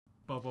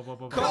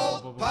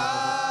Cold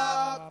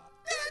Pop.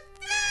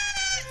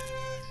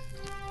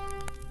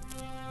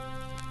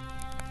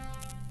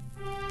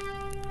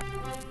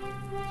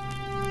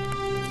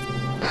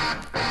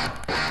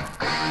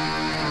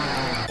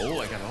 Oh,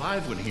 I got a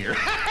live one here.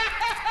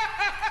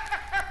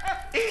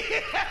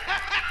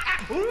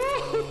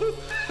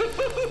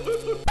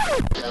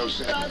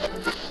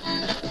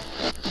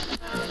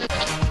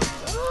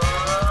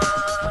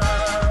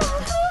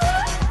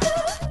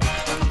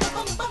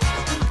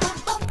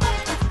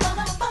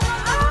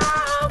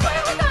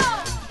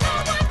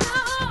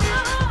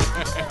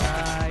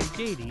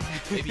 JD.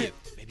 Maybe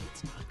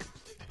it's not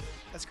complete.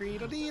 A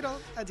screedle-deedle,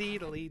 a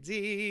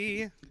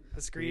deedly-dee. A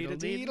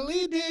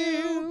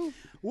screedle-deedly-doo.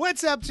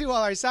 What's up to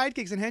all our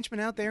sidekicks and henchmen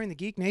out there in the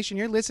Geek Nation?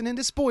 You're listening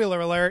to Spoiler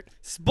Alert.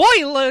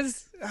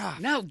 Spoilers! Ah,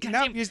 No,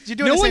 goddamn. you're doing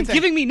no the same one's thing.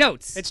 giving me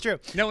notes. It's true.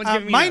 No one's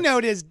giving me my notes.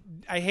 note is,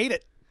 I hate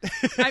it.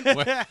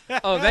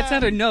 Oh, that's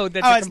not a note.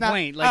 That's Oh, a it's not-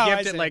 complaint. Like you oh,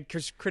 have I to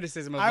see.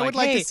 criticism of I would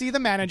like hey, to see the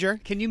manager.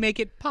 Can you make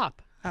it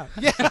pop? Oh,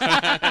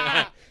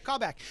 yeah. Call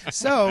back.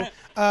 So,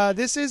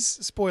 this is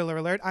Spoiler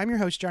Alert. I'm your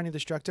host, Johnny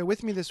Destructo.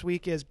 With me this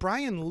week is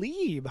Brian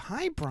Lieb.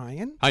 Hi,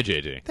 Brian. Hi,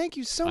 JJ. Thank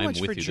you so I'm much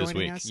with for you this joining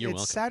week. us. You're It's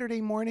welcome. Saturday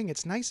morning.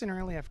 It's nice and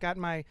early. I've got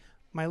my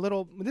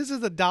little. This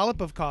is the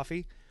dollop of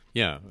coffee.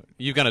 Yeah,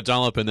 you've got a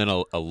dollop and then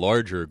a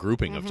larger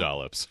grouping of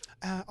dollops.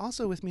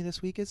 Also with me this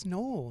week is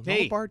Noel.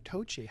 Hey. Noel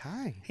Bartocci.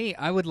 Hi. Hey,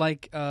 I would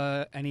like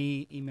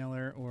any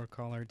emailer or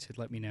caller to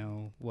let me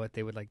know what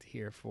they would like to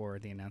hear for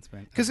the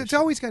announcement. Because of it's the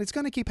show. always it's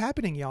going to keep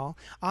happening, y'all.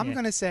 I'm Yeah.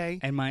 going to say,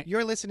 And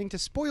you're listening to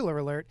Spoiler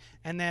Alert,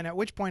 and then at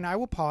which point I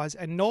will pause,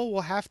 and Noel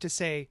will have to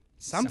say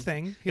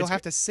something. He'll It's-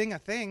 have to sing a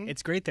thing.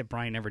 It's great that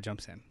Brian never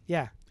jumps in.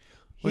 Yeah.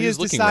 Well, He he's has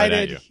looking right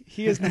at decided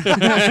he is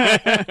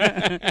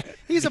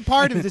he's a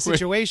part of the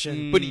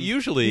situation. But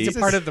usually, He's a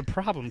part of the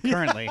problem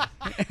currently.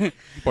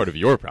 part of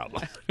your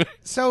problem.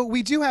 So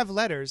we do have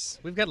letters.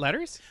 We've got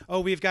letters?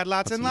 Oh, we've got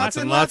lots and Lots lots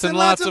and and lots lots and and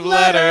lots lots of of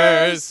letters.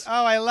 letters.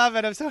 Oh, I love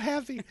it. I'm so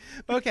happy.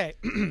 Okay.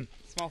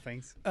 Small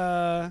things.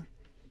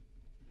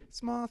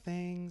 Small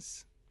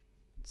things.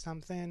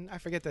 Something. I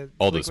forget the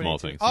All the Blink-182. small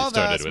things. All You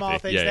started the with small the-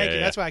 things. yeah, Thank yeah, you.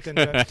 yeah. That's why I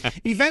couldn't do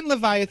it. Event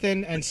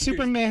Leviathan and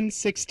Superman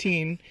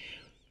 16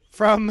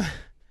 from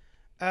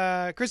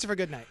Christopher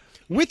Goodnight.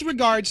 With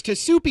regards to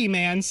Soupy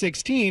Man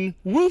 16,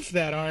 woof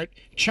that art,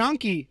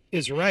 Chonky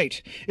is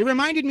right. It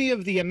reminded me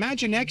of the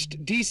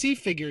Imaginext DC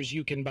figures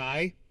you can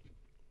buy.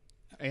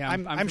 Yeah,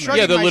 I'm familiar.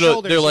 shrugging Yeah, they're my little.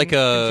 shoulders They're like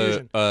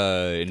in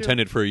confusion.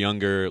 intended for a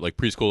younger, like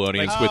preschool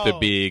audience with oh, a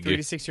big,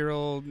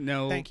 36-year-old,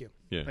 no. Thank you.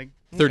 yeah, Like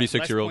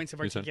 36-year-old. less points of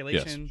you said?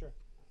 articulation. Yes.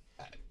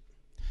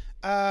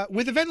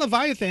 With Event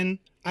Leviathan,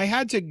 I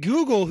had to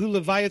Google who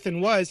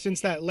Leviathan was since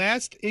that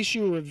last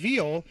issue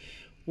reveal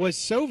was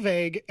so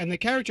vague and the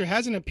character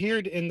hasn't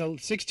appeared in the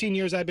 16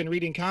 years I've been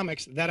reading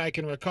comics that I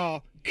can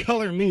recall.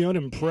 Color me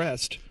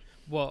unimpressed.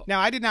 Well, Now,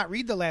 I did not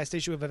read the last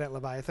issue of Event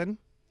Leviathan.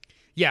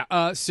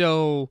 yeah,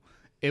 so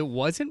it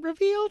wasn't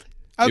revealed?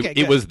 Okay, it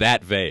good. was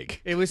that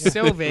vague. It was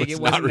so vague was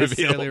it not wasn't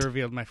necessarily revealed.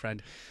 revealed, my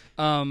friend.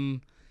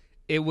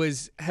 It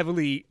was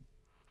heavily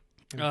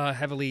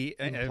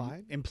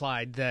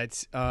implied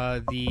that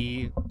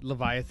the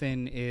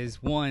Leviathan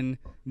is one,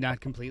 not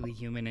completely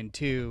human, and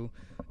two,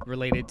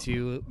 related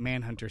to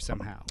Manhunter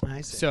somehow.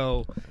 I see.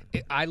 So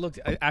I looked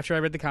after I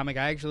read the comic.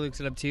 I actually looked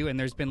it up too, and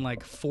there's been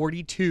like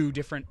 42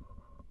 different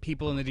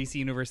people in the DC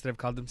universe that have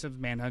called themselves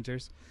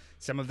Manhunters.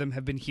 Some of them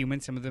have been human,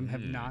 some of them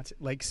have not.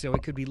 Like, so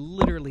it could be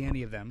literally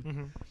any of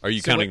them. Are you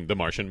So counting the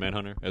Martian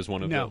Manhunter as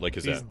one of No, the? Like,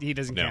 is he's- that he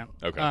doesn't no? count.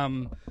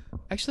 Okay.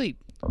 Actually,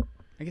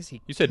 I guess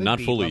he. You said could not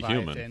be fully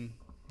Leviathan,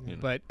 human.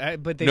 but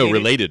they No, made it-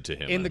 related to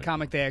him. in I the think.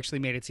 comic. They actually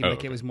made it seem Oh, like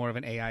okay. it was more of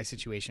an AI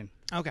situation.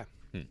 Okay.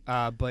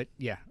 But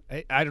yeah,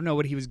 I don't know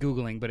what he was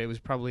googling, but it was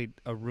probably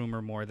a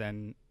rumor more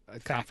than a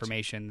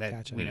confirmation that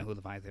Gotcha. we know who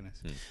Leviathan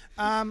is.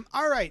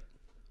 All right.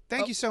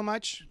 Thank you so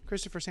much,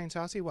 Christopher St.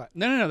 Saucy. What?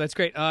 No, that's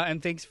great.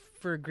 And thanks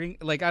for agreeing.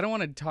 Like, I don't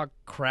want to talk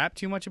crap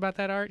too much about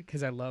that art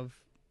because I love.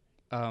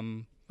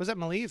 Was that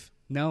Maliv?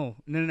 No.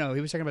 He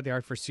was talking about the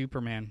art for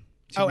Superman.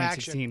 Oh, Superman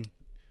action. 16.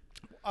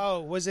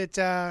 Oh, was it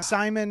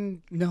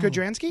Simon No.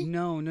 Kudransky?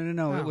 No.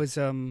 Oh. It was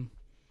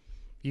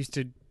used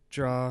to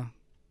draw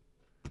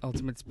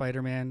Ultimate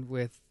Spider-Man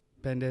with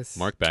Bendis.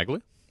 Mark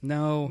Bagley.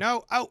 No.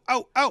 No. Oh.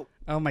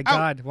 Oh my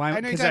God. Why? I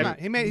know you're Because talking I about.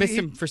 He made missed he,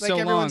 him for like so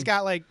long. everyone's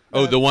got like.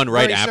 Oh, the one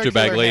right very after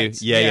circular Bagley.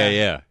 heads.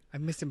 Yeah. I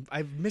missed him.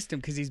 I've missed him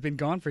because he's been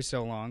gone for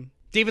so long.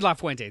 David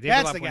LaFuente. David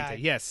That's LaFuente. the guy.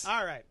 Yes.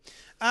 All right.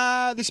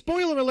 The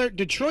Spoiler Alert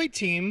Detroit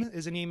team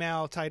is an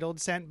email titled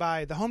sent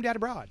by the Home Dad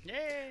Abroad.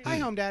 Yay. Hi,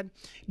 Home Dad.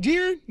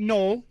 Dear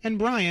Noel and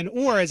Brian,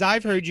 or as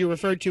I've heard you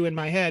referred to in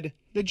my head,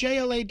 the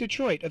JLA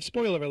Detroit of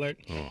Spoiler Alert.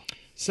 Oh.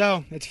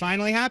 So, it's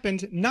finally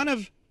happened. None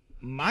of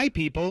my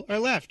people are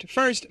left.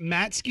 First,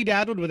 Matt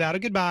skedaddled without a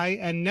goodbye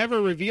and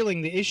never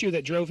revealing the issue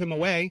that drove him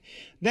away.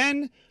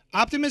 Then,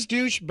 Optimus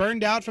Douche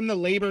burned out from the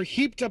labor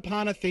heaped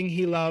upon a thing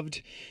he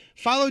loved.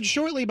 Followed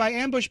shortly by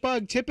Ambush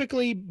Bug,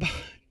 typically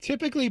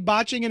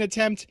botching an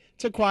attempt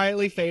to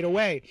quietly fade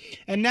away.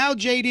 And now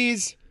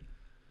JD's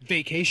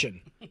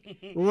vacation.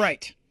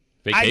 Right.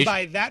 Vacation. I'd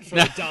buy that for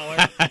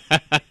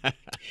 $1.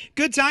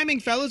 Good timing,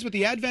 fellas. With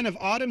the advent of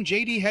autumn,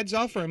 JD heads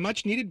off for a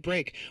much-needed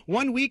break.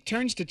 1 week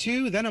turns to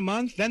 2, then a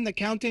month, then the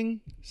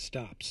counting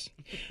stops.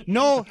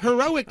 Noel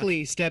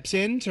heroically steps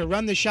in to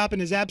run the shop in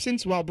his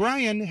absence, while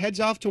Brian heads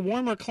off to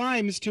warmer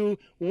climes to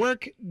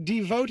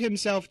devote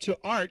himself to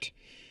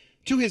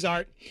his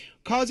art,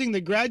 causing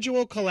the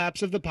gradual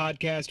collapse of the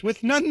podcast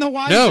with none the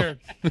wiser.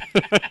 No.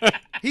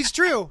 He's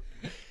true.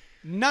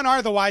 None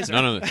are the wiser.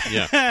 None of it.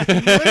 Yeah.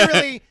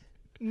 Literally,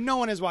 no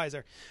one is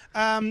wiser.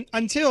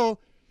 Until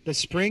the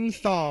spring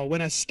thaw,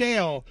 when a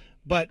stale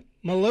but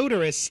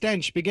malodorous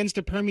stench begins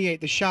to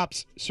permeate the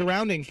shops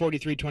surrounding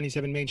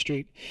 4327 Main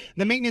Street.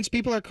 The maintenance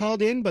people are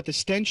called in, but the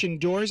stench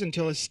endures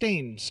until a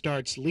stain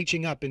starts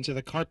leaching up into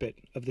the carpet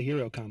of the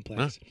Hero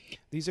Complex. Huh?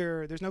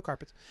 There's no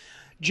carpets.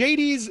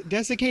 JD's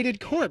desiccated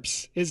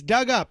corpse is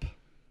dug up,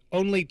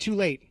 only too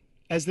late,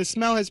 as the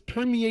smell has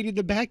permeated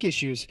the back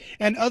issues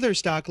and other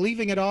stock,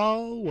 leaving it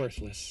all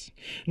worthless.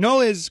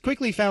 Noel is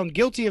quickly found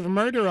guilty of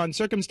murder on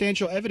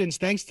circumstantial evidence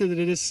thanks to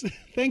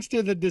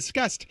the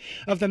disgust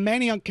of the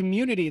Manioc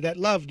community that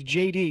loved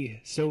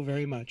JD so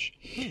very much.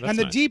 And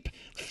the nice. deep,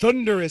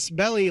 thunderous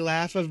belly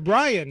laugh of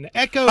Brian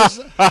echoes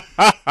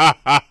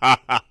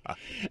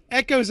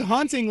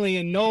hauntingly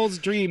in Noel's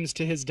dreams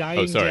to his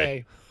dying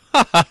day.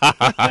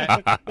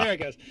 There it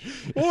goes.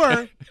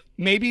 Or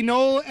maybe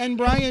Noel and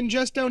Brian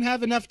just don't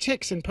have enough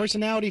tics and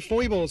personality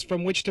foibles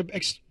from which to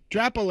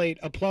extrapolate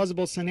a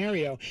plausible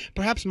scenario.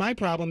 Perhaps my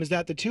problem is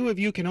that the two of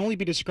you can only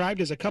be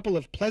described as a couple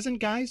of pleasant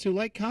guys who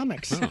like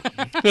comics. Oh.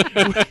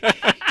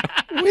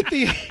 With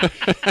the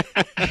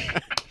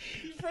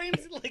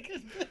frames it like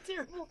a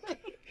terrible.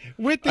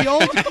 With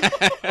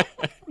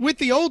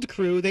the old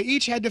crew, they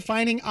each had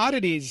defining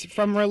oddities,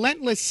 from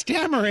relentless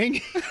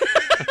stammering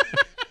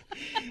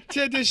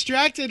to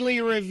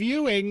distractedly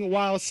reviewing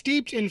while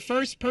steeped in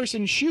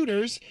first-person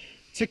shooters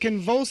to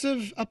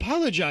convulsive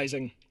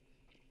apologizing.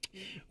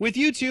 With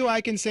you two,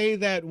 I can say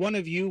that one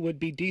of you would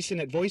be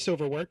decent at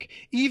voiceover work,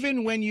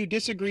 even when you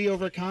disagree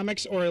over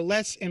comics or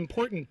less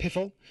important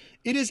piffle.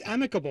 It is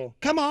amicable.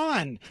 Come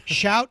on!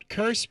 Shout,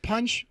 curse,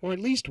 punch, or at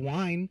least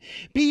whine.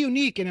 Be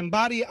unique and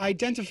embody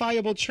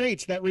identifiable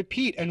traits that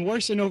repeat and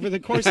worsen over the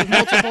course of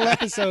multiple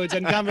episodes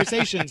and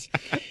conversations.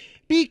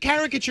 Be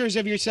caricatures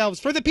of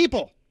yourselves for the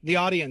people. The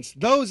audience,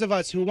 those of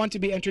us who want to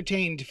be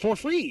entertained for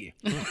free.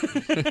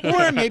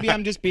 Or maybe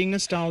I'm just being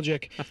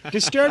nostalgic,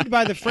 disturbed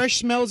by the fresh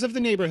smells of the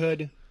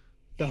neighborhood,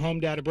 the home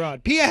dad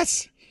abroad.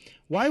 P.S.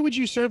 Why would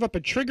you serve up a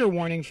trigger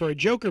warning for a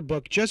Joker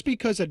book just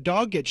because a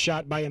dog gets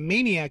shot by a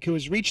maniac who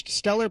has reached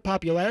stellar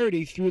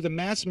popularity through the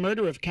mass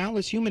murder of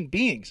countless human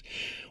beings?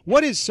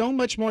 What is so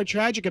much more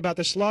tragic about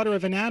the slaughter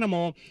of an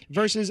animal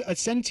versus a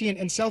sentient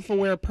and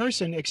self-aware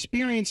person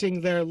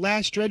experiencing their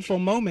last dreadful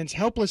moments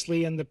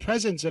helplessly in the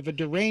presence of a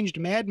deranged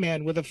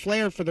madman with a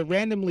flair for the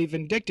randomly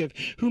vindictive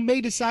who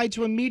may decide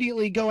to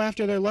immediately go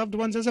after their loved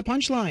ones as a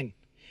punchline?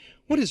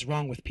 What is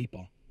wrong with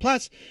people?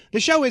 Plus,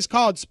 the show is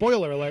called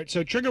Spoiler Alert,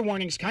 so trigger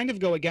warnings kind of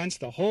go against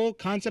the whole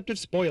concept of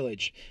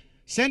spoilage.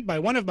 Sent by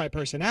one of my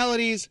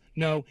personalities.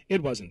 No,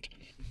 it wasn't.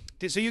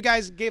 So you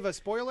guys gave a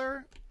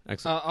spoiler?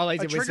 Excellent. All I A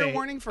did was trigger say,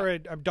 warning for a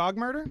dog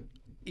murder?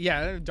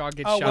 yeah, a dog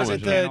gets Oh, shot. was on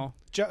it panel.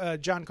 the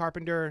John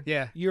Carpenter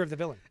Yeah. Year of the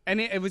Villain? And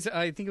it was,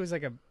 I think it was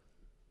like a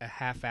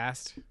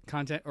half-assed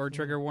content or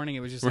trigger warning. It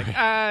was just like,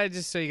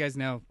 just so you guys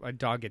know, a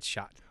dog gets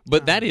shot.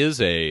 But that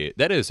is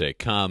a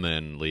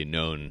commonly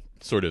known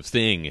sort of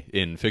thing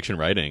in fiction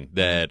writing,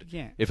 that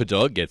Yeah. if a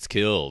dog gets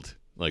killed,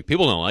 like,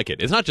 people don't like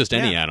it. It's not just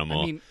any Yeah.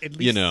 animal. I mean, at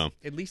least, you know.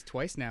 at least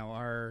twice now,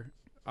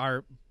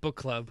 our book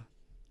club,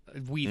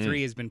 We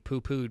Three, has been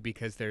poo-pooed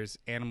because there's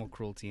animal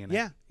cruelty in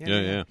it.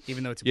 Yeah.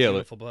 Even though it's a Yeah, like-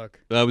 beautiful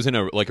book. I was in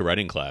a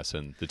writing class,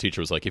 and the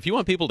teacher was like, "If you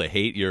want people to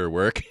hate your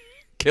work,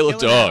 kill a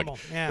Kill an dog." animal.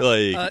 Yeah.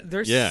 Like,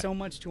 There's yeah. so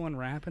much to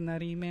unwrap in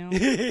that email.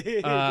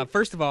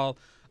 First of all,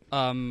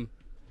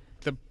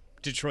 the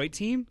Detroit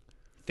team,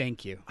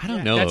 thank you. I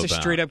don't know That's about-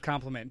 a straight-up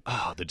compliment.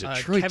 Oh, the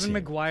Detroit Kevin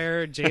team.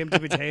 McGuire, J.M.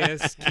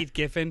 DeMatteis, Keith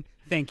Giffen,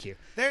 thank you.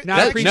 There- Not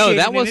that- appreciated No, in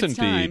that its wasn't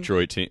the time.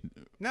 Detroit team.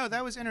 No,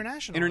 that was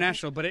international.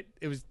 International, but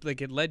it was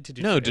like it led to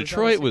Detroit. No, It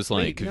Detroit always- was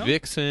like wait, no?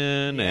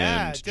 Vixen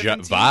Yeah, and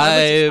different team.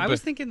 Vibe, I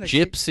was thinking the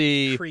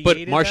Gypsy, creative but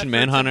Martian efforts of the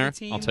Manhunter.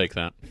 team. I'll take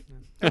that.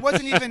 It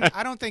wasn't even.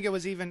 I don't think it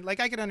was even.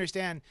 Like, I could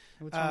understand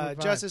What's wrong with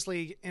Vibe? Justice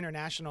League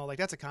International. Like,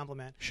 that's a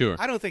compliment. Sure.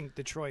 I don't think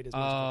Detroit is. Much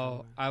of a Oh,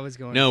 compliment. I was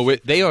going. No,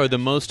 they are the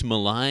most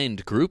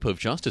maligned group of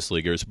Justice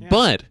Leaguers,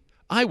 but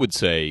I would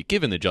say,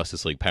 given the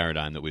Justice League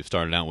paradigm that we've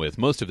started out with,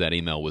 most of that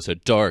email was a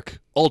dark,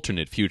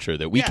 alternate future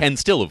that we Yeah. can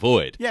still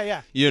avoid.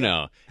 Yeah. You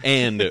know,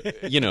 and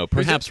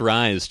perhaps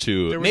rise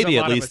to there was maybe a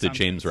at lot of least the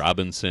James assumptions.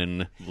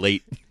 Robinson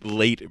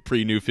late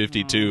pre-New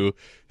 52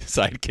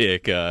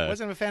 sidekick.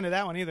 Wasn't a fan of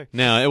that one either.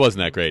 No, it wasn't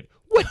that great.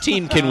 What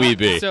team can we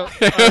be? So, all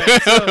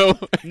right, so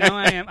now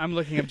I'm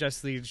looking up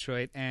Justice League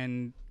Detroit,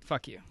 and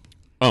fuck you.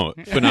 Oh,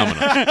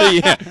 phenomenal!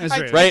 Yeah, That's I,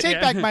 right. I Right?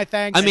 take back my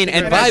thanks. I mean,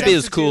 and I Vibe is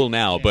substitute- cool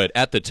now, but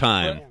at the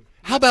time,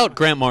 How about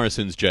Grant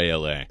Morrison's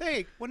JLA?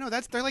 Hey, well, no,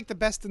 they're like the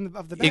best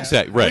of the best.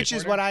 Exactly, right. Which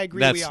is what I agree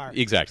That's we are.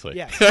 exactly.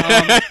 Yes.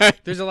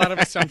 There's a lot of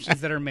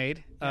assumptions that are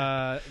made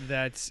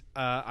that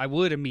I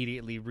would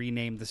immediately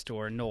rename the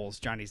store Knowles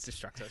Johnny's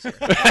Destructos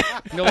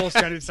here. Knowles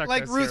Johnny's Destructos.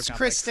 Like Ruth's Hero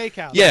Chris Complex.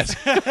 Steakhouse. Yes.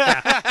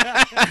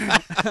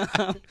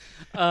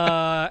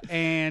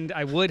 And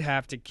I would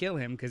have to kill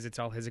him because it's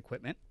all his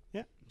equipment.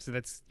 Yeah. So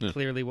that's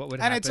clearly what would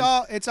And happen.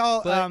 it's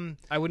all But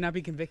I would not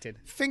be convicted.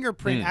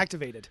 fingerprint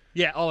activated.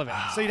 Yeah, all of it.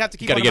 So you'd have to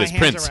keep Got to one get of his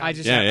my hands prints. around. I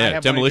just yeah, have- I yeah. have one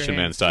of your Demolition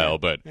Man hands. style,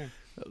 but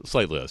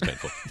slightly less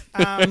painful.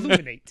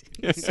 Illuminate.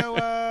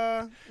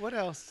 So what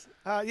else?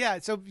 Yeah.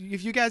 So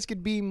if you guys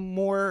could be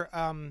more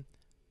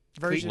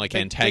version Like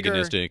bigger-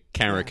 antagonistic,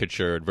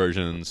 caricatured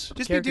versions.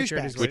 just be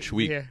Caricatured is douchebags. Which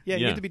we- Yeah. Yeah,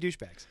 you Yeah. need to be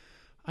douchebags.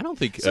 I don't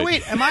think. So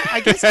wait, am I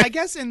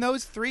guess in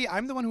those three,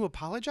 I'm the one who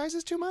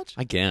apologizes too much.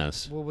 I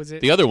guess. What was it?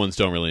 The other ones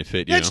don't really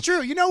fit you. That's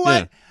true. You know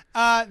what?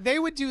 They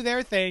would do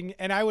their thing,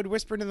 and I would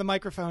whisper into the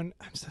microphone,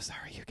 "I'm so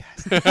sorry, you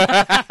guys."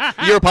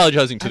 You're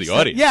apologizing to the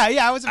audience. Yeah,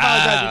 I was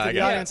apologizing I to the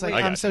got it. audience. Like, I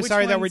got I'm it. so Which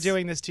sorry that we're ones-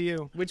 doing this to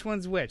you. Which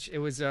one's which? It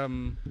was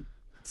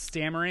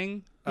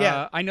stammering.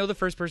 Yeah. I know the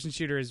first person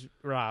shooter is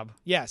Rob.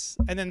 Yes,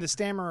 and then the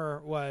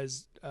stammerer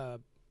was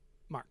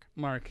Mark.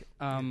 Mark.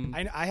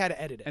 I had to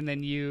edit it. and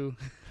then you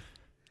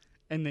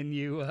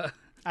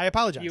I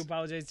apologize. you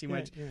apologize too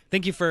much. yeah.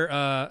 Thank you for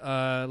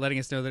letting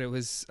us know that it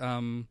was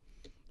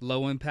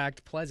low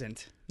impact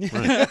pleasant.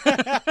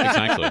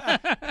 Exactly.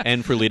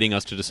 And for leading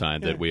us to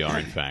decide that we are,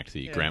 in fact,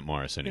 the Grant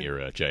Morrison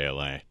era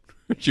JLA,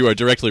 which you are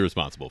directly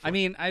responsible for. I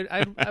mean,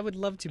 I would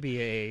love to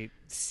be a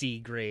C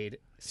grade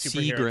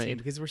superhero grade. team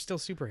because we're still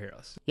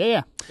superheroes.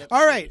 Yeah.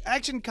 All right,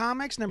 Action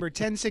Comics number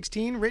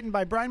 1016, written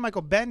by Brian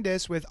Michael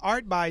Bendis with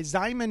art by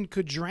Szymon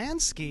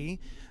Kudransky.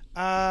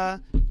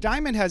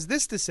 Diamond has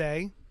this to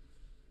say.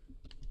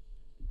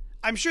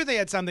 I'm sure they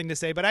had something to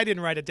say, but I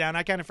didn't write it down.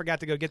 I kind of forgot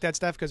to go get that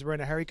stuff because we're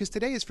in a hurry. Because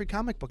today is Free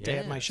Comic Book Day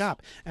at my Yes.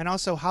 shop, and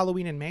also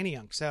Halloween and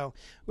Maniunk. So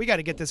we got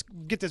to get this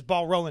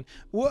ball rolling.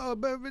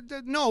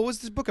 No, what's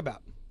this book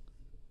about?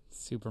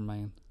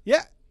 Superman.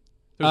 Yeah,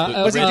 There's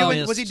the was he original-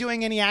 doing? Was he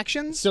doing any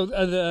actions? So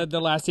the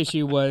last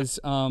issue was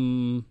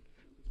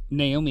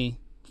Naomi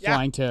Yeah.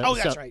 flying to. Oh,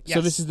 that's so, right, So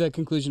yes. this is the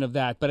conclusion of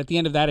that. But at the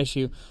end of that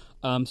issue,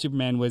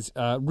 Superman was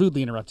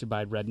rudely interrupted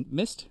by red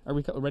mist.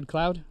 Red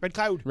cloud? Red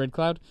Cloud. Red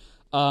cloud.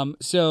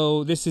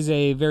 So this is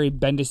a very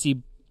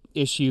Bendis-y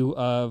issue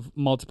of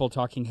multiple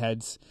talking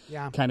heads,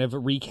 Yeah. kind of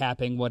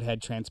recapping what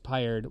had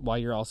transpired while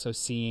you're also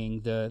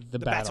seeing the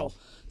battle. battle.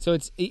 So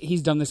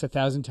he's done this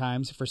 1,000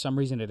 times. For some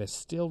reason, it is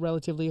still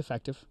relatively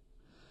effective.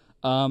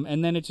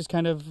 And then it just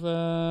kind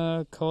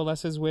of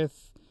coalesces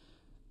with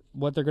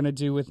what they're going to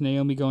do with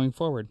Naomi going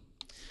forward.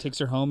 Takes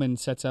her home and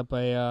sets up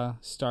a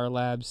Star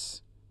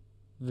Labs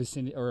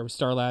vicinity or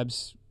Star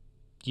Labs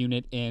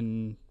unit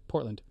in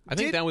Portland. I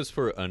think that was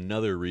for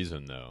another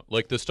reason, though.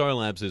 Like, the Star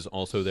Labs is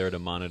also there to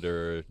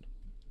monitor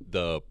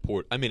the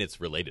port. I mean, it's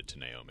related to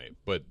Naomi,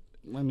 but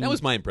I mean, that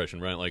was my impression,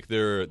 right? Like,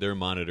 they're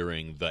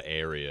monitoring the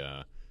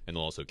area, and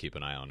they'll also keep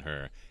an eye on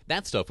her.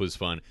 That stuff was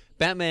fun.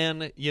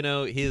 Batman,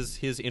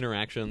 his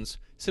interactions,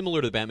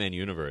 similar to the Batman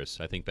universe.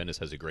 I think Bendis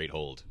has a great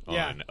hold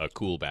on a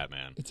cool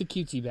Batman. it's a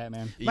cutesy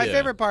Batman. My Yeah.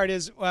 favorite part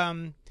is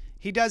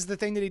he does the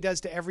thing that he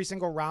does to every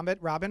single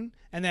Robin,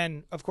 and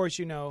then of course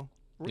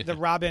the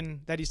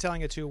Robin that he's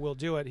telling it to will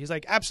do it. He's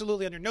like,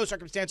 absolutely, under no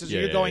circumstances are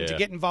you going to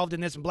get involved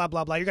in this and blah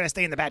blah blah. You're going to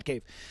stay in the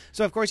Batcave.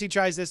 So of course he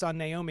tries this on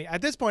Naomi.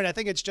 At this point, I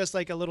think it's just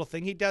like a little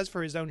thing he does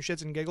for his own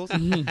shits and giggles.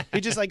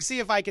 He just like, see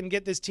if I can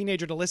get this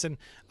teenager to listen.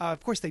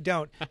 Of course they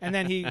don't, and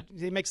then he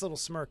makes a little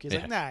smirk. He's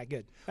like, nah,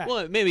 good. Ah.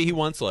 Well, maybe he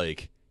wants,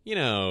 like,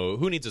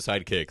 who needs a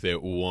sidekick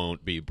that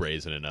won't be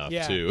brazen enough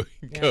Yeah. to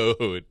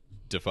go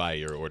defy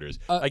your orders?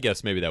 I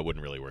guess maybe that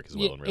wouldn't really work as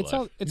well in real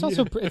life.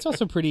 It's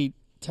also pretty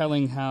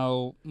telling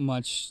how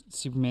much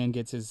Superman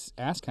gets his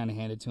ass kind of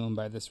handed to him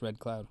by this Red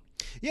Cloud.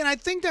 Yeah, and I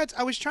think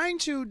I was trying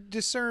to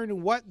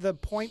discern what the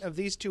point of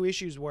these two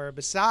issues were,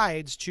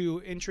 besides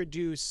to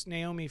introduce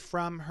Naomi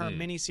from her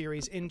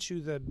miniseries into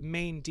the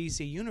main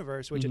DC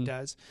universe, which it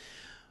does.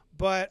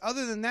 But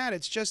other than that,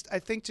 it's just, I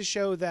think, to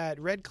show that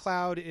Red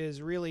Cloud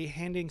is really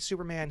handing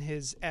Superman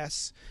his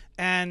S,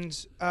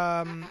 and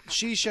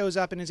she shows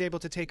up and is able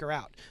to take her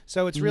out.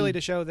 So it's really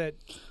to show that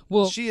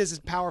she is as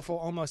powerful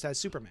almost as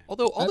Superman.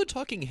 Although all the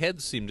talking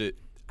heads seem to...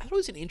 I thought it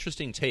was an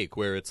interesting take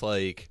where it's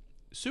like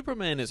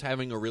Superman is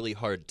having a really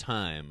hard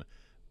time,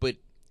 but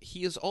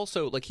he is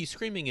also, like, he's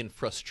screaming in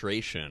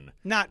frustration.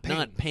 Not pain.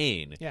 Not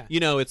pain. Yeah.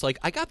 It's like,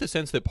 I got the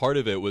sense that part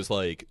of it was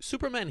like,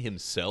 Superman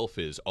himself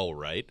is all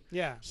right.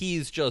 Yeah.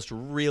 He's just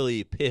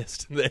really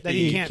pissed that, That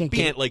he he can't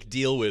can't, like,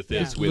 deal with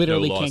this with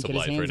Literally no can't loss get of his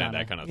life or hands on that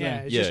her. kind of Yeah,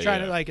 thing. it's just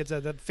trying to, like,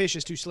 the fish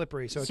is too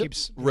slippery, so it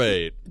keeps...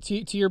 Right.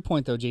 To your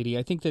point, though, JD,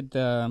 I think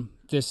that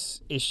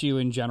this issue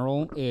in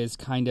general is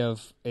kind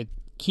of... It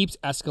keeps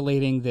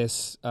escalating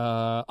this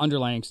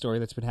underlying story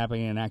that's been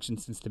happening in action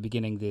since the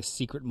beginning, this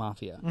secret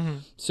mafia.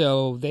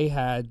 So they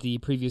had the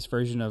previous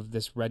version of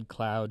this Red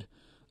Cloud,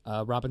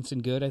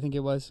 Robinson Good, I think it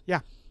was. Yeah.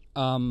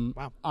 On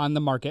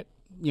the market.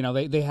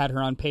 They had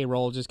her on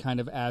payroll just kind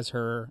of as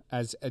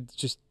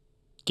just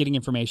getting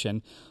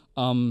information.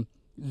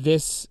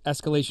 This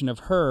escalation of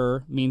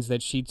her means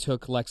that she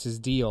took Lex's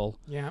deal,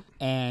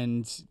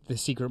 and the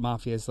secret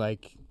mafia is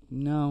like,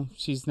 no,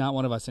 she's not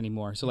one of us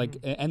anymore. So like,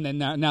 and then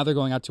now they're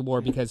going out to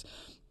war because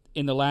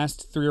in the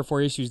last 3 or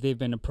 4 issues they've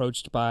been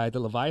approached by the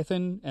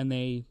Leviathan, and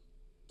they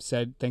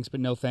said thanks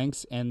but no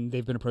thanks, and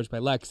they've been approached by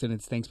Lex, and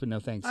it's thanks but no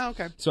thanks. Oh,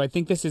 okay. So I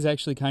think this is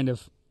actually kind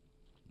of,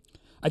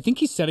 I think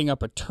he's setting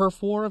up a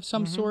turf war of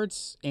some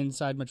sorts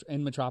inside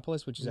in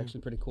Metropolis, which is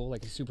actually pretty cool,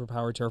 like a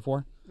superpower turf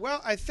war.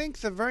 Well, I think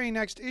the very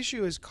next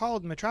issue is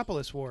called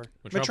Metropolis War.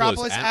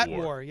 Metropolis at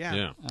War. War.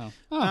 Yeah.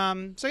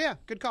 Oh. So yeah,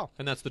 good call.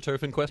 And that's the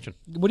turf in question.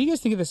 What do you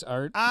guys think of this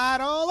art? I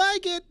don't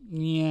like it.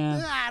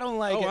 Yeah. I don't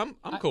like it.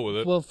 I'm cool with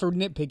it. Well, for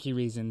nitpicky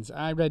reasons,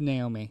 I read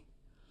Naomi.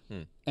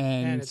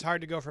 And it's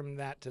hard to go from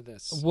that to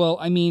this Well,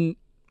 I mean,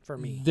 for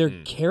me. their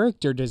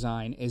character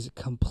design is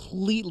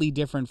completely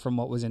different from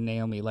what was in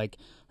Naomi. Like,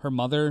 her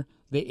mother,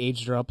 they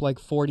aged her up like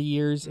 40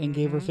 years and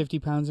gave her 50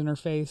 pounds in her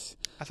face.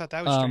 I thought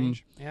that was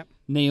strange. Yep.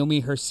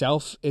 Naomi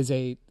herself is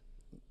a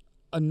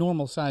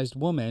normal-sized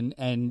woman,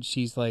 and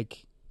she's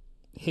like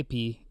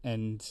hippie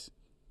and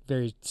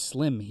very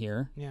slim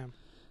here. Yeah.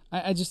 I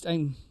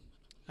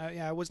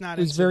I was not.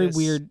 it was into very this.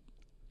 weird.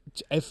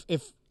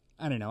 If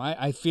I don't know,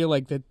 I feel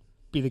like that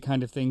be the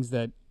kind of things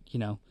that, you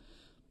know,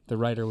 the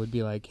writer would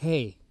be like,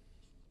 hey,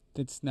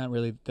 that's not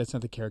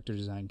the character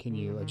design. Can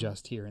you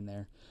adjust here and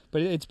there?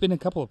 But it's been a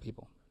couple of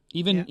people.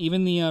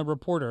 Even the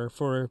reporter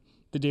for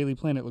the Daily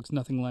Planet looks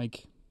nothing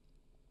like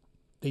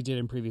they did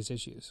in previous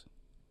issues.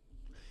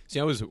 See,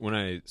 when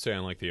I say I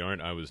like the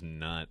art, I was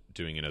not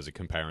doing it as a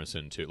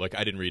comparison to, like,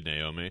 I didn't read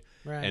Naomi,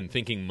 and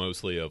thinking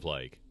mostly of,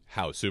 like,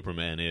 how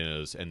Superman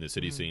is and the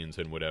city scenes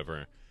and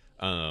whatever.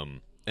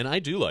 And I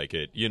do like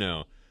it, you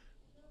know.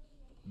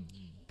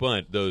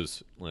 But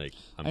those, like,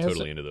 I'm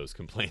totally into those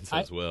complaints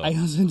as well. I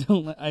also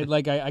don't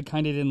I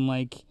kind of didn't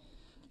like.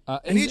 I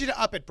need you to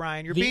up it,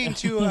 Brian. You're being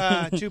too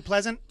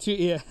pleasant.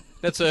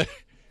 That's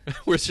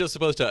we're just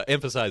supposed to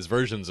emphasize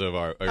versions of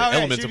our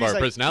elements of our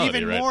personality,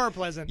 even right? more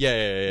pleasant.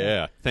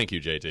 Yeah. Thank you,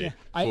 JT,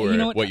 for you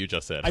know what you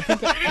just said.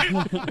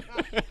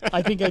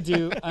 I think I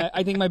do.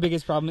 I think my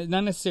biggest problem is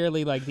not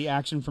necessarily like the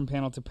action from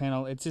panel to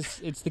panel.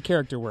 It's the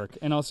character work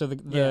and also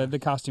the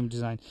costume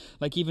design.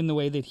 Like even the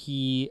way that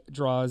he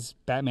draws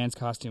Batman's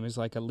costume is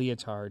like a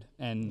leotard,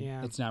 and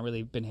it's not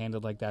really been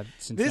handled like that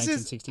since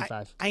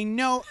 1965. I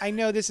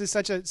know this is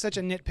such a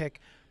nitpick,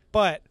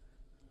 but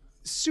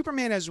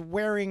Superman is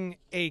wearing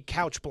a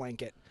couch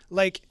blanket.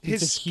 Like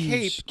his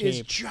cape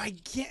is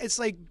gigantic. It's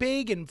like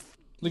big and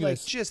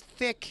like just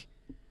thick.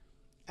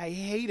 I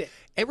hate it.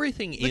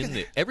 Everything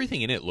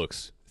in it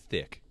looks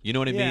thick. You know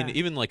what I mean?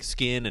 Even like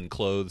skin and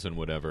clothes and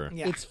whatever.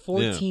 Yeah. It's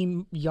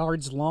 14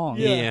 yards long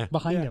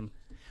behind him.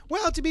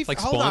 Well, to be like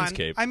hold Spawn's on,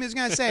 cape. I'm just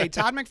gonna say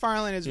Todd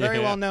McFarlane is very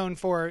well known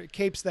for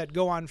capes that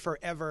go on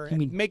forever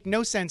and make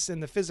no sense in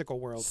the physical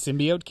world.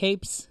 Symbiote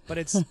capes, but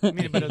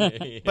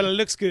it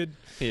looks good.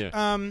 Yeah.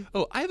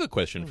 I have a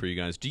question for you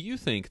guys. Do you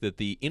think that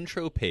the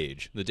intro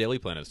page, the Daily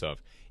Planet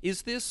stuff,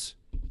 is this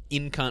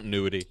in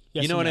continuity?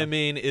 Yes, you know what I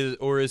mean?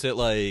 Or is it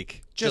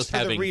like just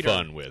having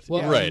fun with?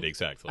 Well, right,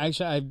 exactly.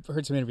 Actually, I've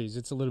heard some interviews.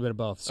 It's a little bit of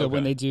both. So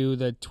when they do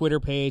the Twitter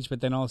page, but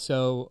then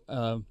also,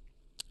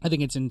 I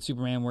think it's in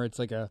Superman where it's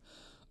like a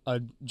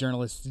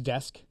journalist's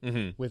desk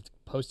with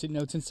Post-it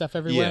notes and stuff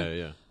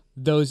everywhere.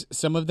 Yeah.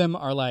 Some of them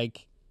are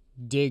like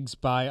digs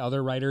by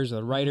other writers or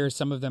the writers.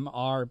 Some of them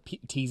are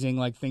teasing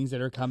like things that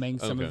are coming.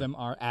 Some of them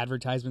are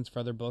advertisements for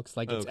other books.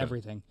 Like it's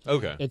everything.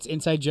 Okay. It's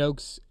inside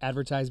jokes,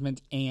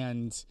 advertisement,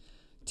 and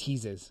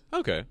teases.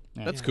 Okay.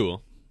 That's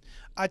cool.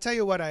 I tell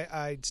you what,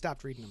 I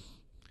stopped reading them.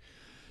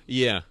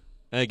 Yeah.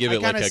 I give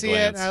it like a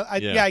glance.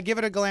 I give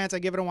it a glance. I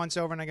give it a once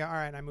over, and I go, all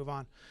right, I move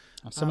on.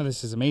 Some of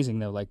this is amazing,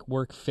 though. Like,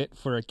 work fit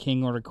for a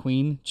king or a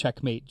queen.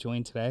 Checkmate,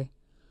 join today.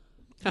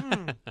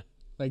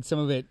 Like, some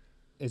of it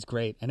is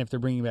great. And if they're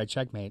bringing back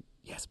Checkmate,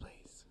 yes,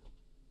 please.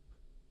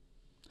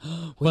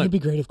 Wouldn't it be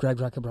great if Greg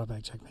Rucka brought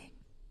back Checkmate?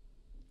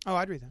 Oh,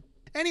 I'd read that.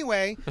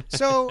 Anyway,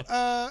 so,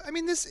 I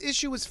mean, this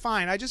issue was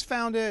fine. I just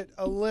found it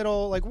a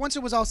little, like, once it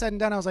was all said and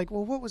done, I was like,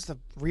 well, what was the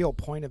real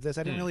point of this?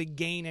 I didn't really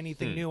gain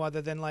anything new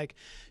other than, like,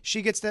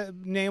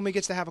 Naomi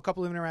gets to have a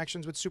couple of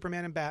interactions with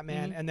Superman and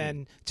Batman and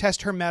then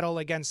test her mettle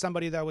against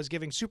somebody that was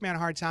giving Superman a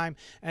hard time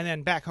and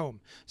then back home.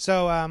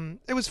 So,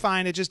 it was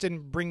fine. It just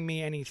didn't bring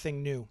me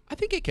anything new. I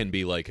think it can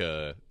be like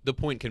the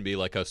point can be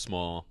like a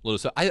small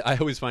little, I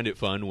always find it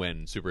fun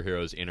when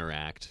superheroes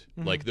interact,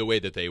 like the way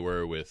that they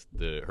were with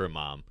her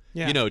mom.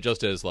 Yeah. You know,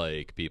 just as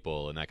like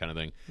people and that kind of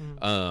thing.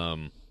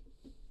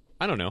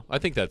 I don't know. I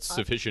think that's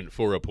sufficient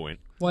for a point.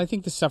 Well, I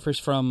think this suffers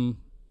from,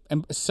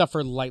 and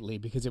suffer lightly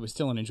because it was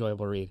still an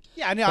enjoyable read.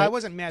 Yeah, no, I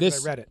wasn't mad that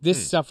I read it.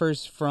 This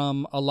suffers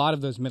from a lot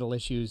of those middle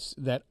issues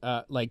that,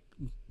 like,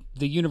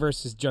 the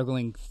universe is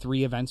juggling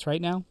 3 events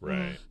right now.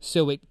 Right.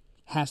 So it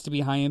has to be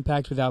high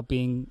impact without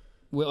being...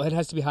 Well, it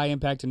has to be high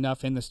impact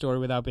enough in the story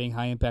without being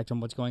high impact on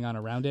what's going on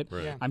around it.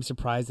 Right. Yeah. I'm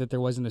surprised that there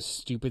wasn't a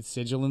stupid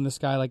sigil in the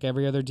sky like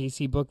every other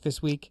DC book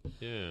this week.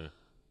 Yeah.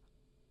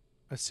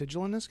 A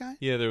sigil in the sky?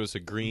 Yeah, there was a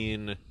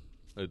green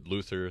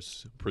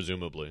Luthor's,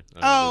 presumably.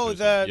 Oh,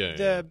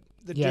 Luthor's-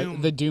 the Yeah,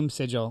 Doom. the Doom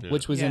sigil,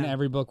 which was in Yeah.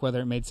 every book, whether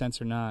it made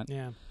sense or not.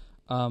 Yeah.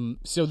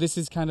 So this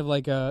is kind of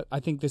like I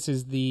think this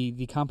is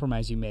the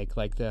compromise you make.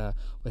 Like it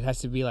has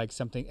to be like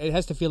something. It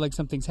has to feel like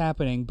something's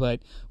happening,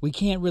 but we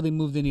can't really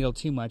move the needle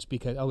too much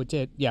because it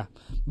did. Yeah,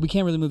 we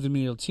can't really move the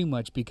needle too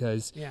much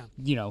because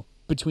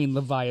between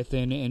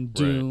Leviathan and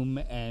Doom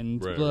and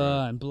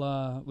blah and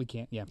blah, we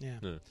can't. Yeah.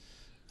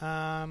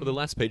 Well, the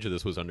last page of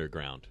this was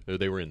underground.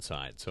 They were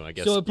inside, so I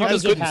guess So it you probably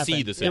just did couldn't happen.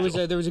 see the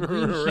sigil. There was a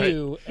green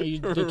hue.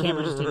 The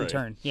camera just didn't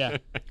turn. Yeah.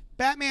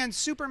 Batman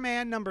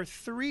Superman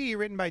 #3,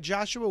 written by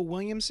Joshua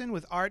Williamson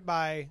with art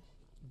by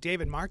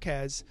David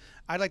Marquez.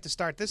 I'd like to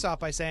start this off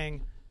by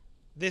saying,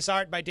 this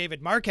art by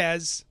David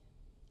Marquez, !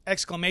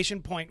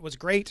 Was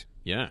great.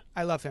 Yeah.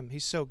 I love him.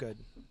 He's so good.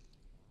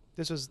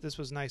 This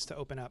was nice to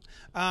open up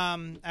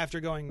after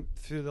going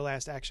through the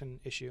last Action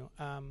issue.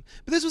 But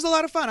this was a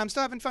lot of fun. I'm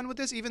still having fun with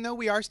this, even though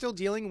we are still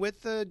dealing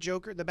with the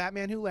Joker, the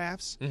Batman who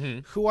laughs,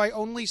 who I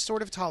only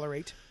sort of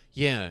tolerate.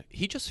 Yeah,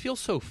 he just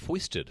feels so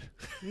foisted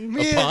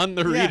upon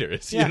the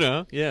readers, you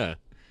know? Yeah.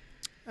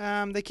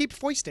 They keep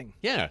foisting.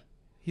 Yeah.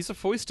 He's a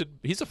foisted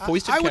I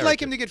character. would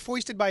like him to get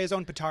foisted by his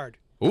own petard.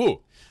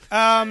 Ooh.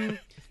 But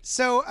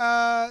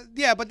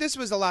this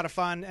was a lot of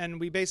fun, and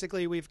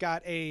we've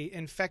got a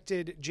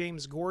infected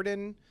James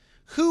Gordon,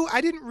 who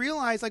I didn't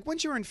realize, like,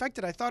 once you were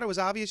infected, I thought it was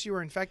obvious you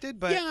were infected,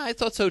 but Yeah, I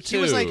thought so too.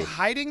 he was like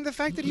hiding the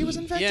fact that he was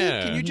infected.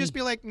 Yeah. Can you just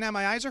be like, "Nah,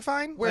 my eyes are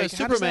fine"? Whereas Like,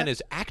 how does Superman that-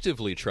 is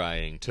actively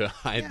trying to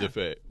hide the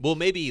fact. Well,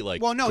 maybe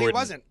like. Well, no, he Gordon-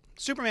 wasn't.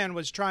 Superman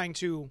was trying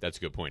to. That's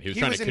a good point. He was He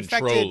trying was to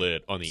control infected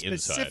it on the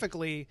inside.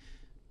 specifically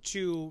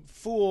to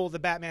fool the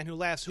Batman who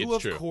laughs. Who, It's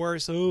of true.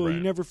 course, Right. he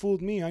never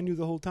fooled me. I knew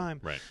the whole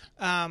time. Right.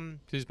 Um,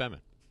 He's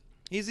Batman.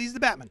 he's the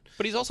Batman.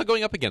 But he's also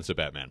going up against a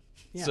Batman.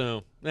 Yeah.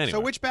 So, anyway. So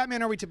which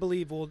Batman are we to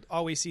believe will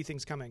always see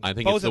things coming? I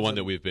think Both it's the of one them.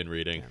 that we've been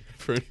reading.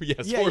 For Yeah,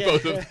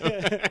 both of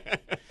them.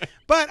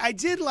 But I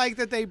did like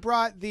that they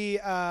brought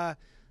the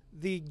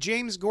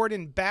James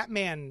Gordon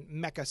Batman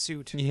mecha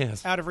suit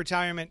Yes. out of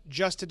retirement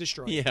just to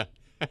destroy it. Yeah.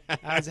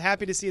 I was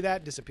happy to see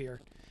that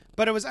disappear.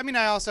 But it was,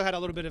 I also had a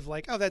little bit of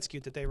like, oh, that's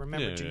cute that they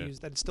remembered to use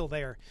that. It's still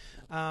there.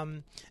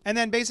 And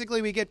then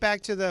basically we get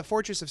back to the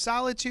Fortress of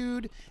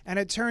Solitude, and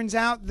it turns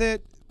out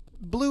that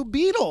Blue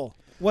Beetle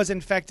was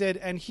infected,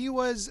 and he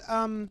was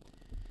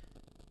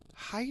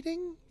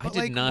hiding. I But, did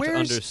like, not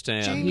where's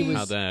understand Jamie?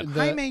 how that.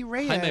 Jaime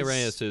Reyes. Jaime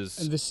Reyes is.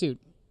 The suit.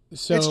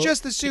 So It's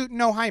just the suit,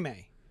 no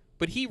Jaime.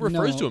 But he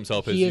refers No, to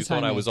himself as he you is thought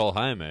I Jaime. was all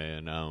Jaime,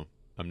 and now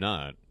I'm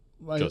not.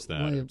 Just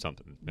that or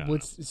something. I don't know.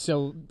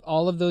 So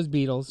all of those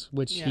beetles,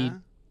 which he Yeah.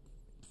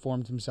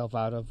 formed himself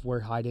out of, were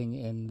hiding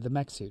in the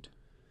mech suit.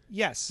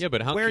 Yes. Yeah,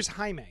 but how- where's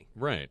Jaime?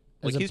 Right.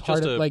 As Like a he's part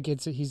just of, a. like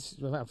he's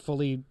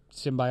fully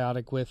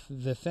symbiotic with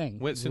the thing.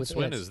 Since with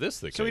when it. is this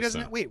the case? So he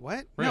doesn't. then? Wait,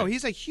 what? Right. No,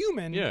 he's a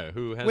human. Yeah,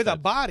 who has with a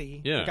that-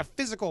 body, Yeah. like a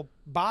physical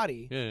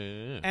body,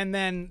 Yeah. and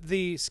then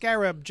the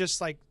scarab just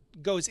like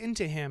goes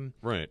into him.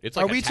 Right. It's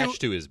Are like we attached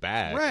to his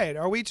back. Right?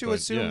 Are we to But,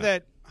 assume yeah.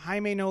 that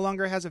Jaime no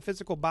longer has a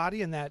physical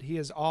body and that he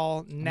is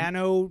all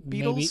nano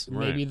beetles?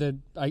 Maybe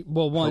Right.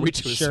 well, Are one, we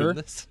to sure. assume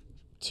this?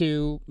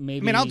 Two,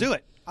 maybe. I mean, I'll do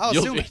it. I'll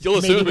assume it.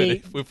 You'll Maybe assume they-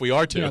 it if we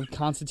are to. You know,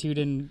 constitute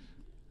and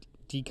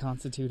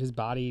deconstitute his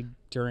body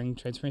during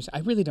transformation. I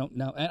really don't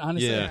know. And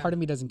honestly, Yeah. part of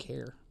me doesn't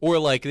care. Or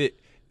like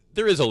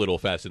there is a little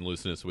fast and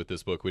looseness with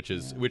this book, which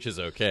is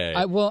okay.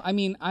 I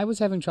was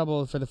having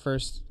trouble for the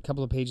first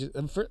couple of pages.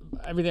 For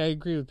everything, I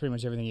agree with pretty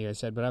much everything you guys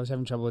said, but I was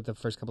having trouble with the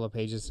first couple of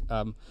pages.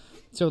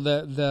 So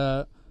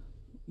the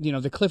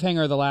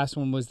cliffhanger of the last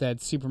one was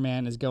that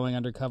Superman is going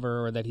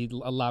undercover, or that he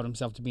allowed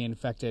himself to be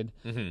infected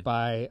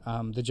by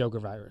the Joker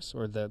virus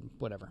or the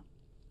whatever.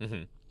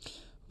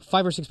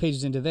 5 or 6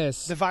 pages into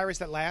this, The virus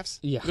that laughs.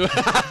 yeah,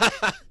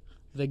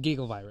 the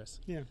giggle virus.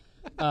 Yeah.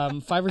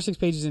 5 or 6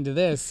 pages into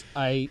this,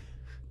 I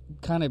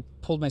kind of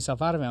pulled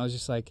myself out of it. I was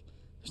just like,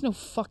 there's no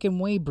fucking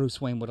way Bruce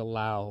Wayne would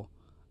allow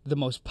the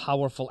most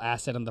powerful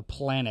asset on the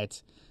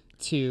planet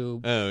to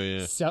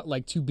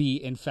to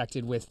be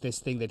infected with this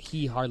thing that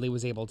he hardly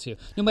was able to,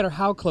 no matter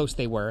how close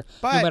they were,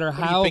 But- no matter But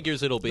how he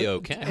figures it'll be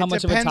okay. how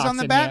much of a Depends on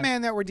the toxin, yeah.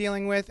 Batman that we're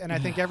dealing with, and I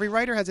think every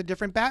writer has a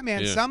different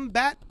Batman. Yeah.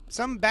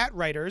 Some bat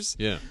writers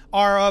Yeah.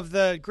 are of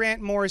the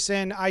Grant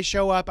Morrison. I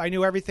show up, I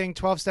knew everything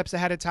 12 steps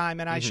ahead of time,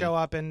 and I show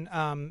up and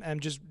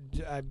just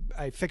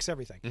I fix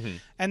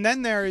everything. And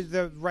then there are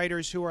the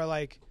writers who are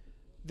like,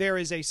 there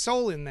is a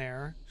soul in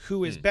there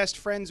who is best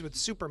friends with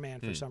Superman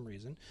for some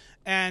reason,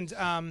 and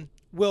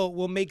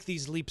will make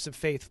these leaps of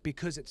faith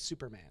because it's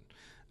Superman.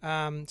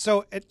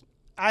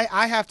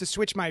 I have to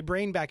switch my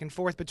brain back and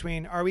forth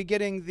between, are we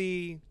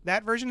getting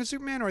that version of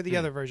Superman or the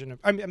other version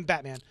of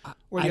Batman?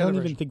 Or the I other don't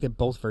even version? think that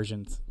both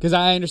versions, because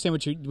I understand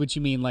what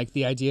you mean, like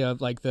the idea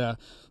of like the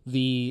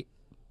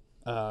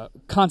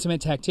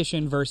consummate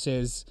tactician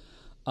versus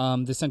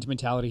the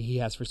sentimentality he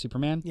has for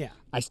Superman. Yeah.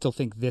 I still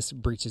think this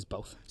breaches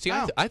both. See,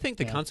 Oh. I think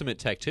the consummate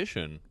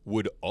tactician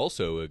would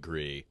also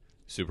agree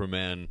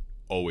Superman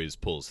always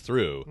pulls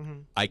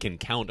through. I can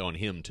count on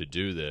him to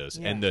do this.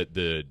 And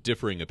the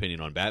differing opinion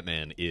on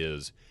Batman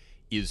is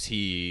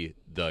he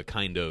the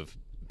kind of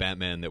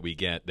Batman that we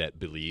get that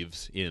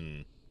believes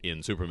in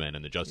Superman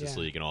and the Justice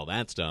Yeah. League and all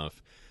that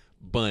stuff.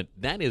 But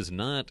that is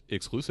not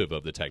exclusive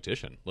of the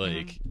tactician.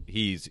 Like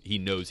he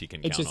knows he can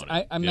It's count just on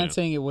it. I'm you not know?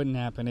 saying it wouldn't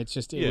happen. It's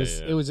just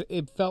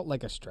it felt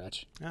like a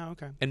stretch. Oh,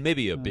 okay. And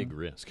maybe a big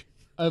risk.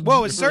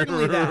 Well, it's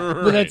certainly that.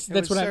 But that's It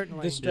was what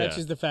certainly- the stretch Yeah.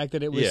 is the fact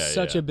that it was Yeah,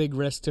 such yeah. a big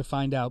risk to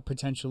find out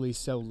potentially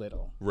so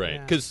little. Right.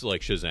 Yeah. Because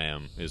like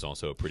Shazam is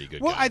also a pretty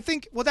good Well, guy. I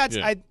think. Well, that's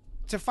Yeah.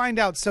 to find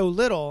out so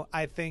little.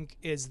 I think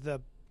is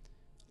the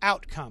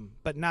outcome,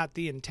 but not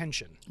the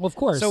intention. Well, of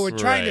course. So we're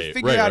trying to Right,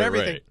 figure right, out right,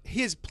 everything. right.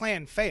 His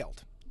plan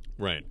failed,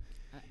 Right.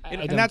 I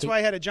and don't that's think- why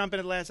I had to jump in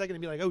at the last second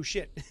and be like, "Oh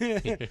shit."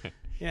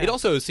 Yeah. It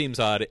also seems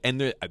odd, and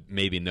there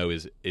maybe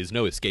is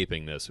no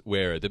escaping this,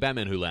 where the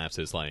Batman Who Laughs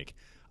is like,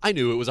 I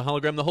knew it was a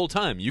hologram the whole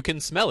time. You can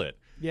smell it.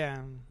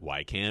 Yeah.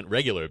 Why can't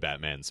regular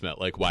Batman smell?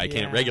 Like, why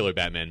can't Yeah. regular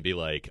Batman be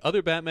like,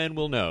 other Batman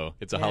will know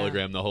it's a Yeah.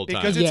 hologram the whole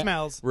time? Because it Yeah.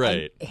 smells.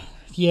 Right.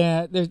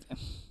 Yeah, there's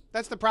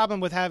That's the problem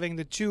with having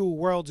the two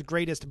world's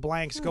greatest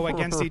blanks go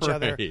against each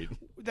other. Right.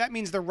 That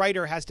means the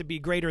writer has to be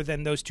greater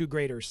than those two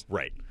graders.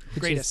 Right.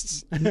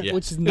 Greatest. Yeah.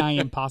 which is nigh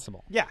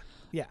impossible. Yeah.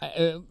 Yeah.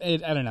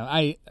 I don't know.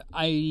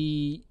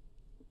 I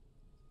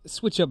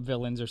switch up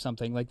villains or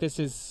something like this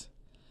is.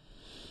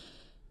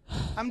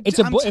 I'm It's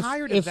a bo-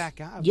 tired if, of that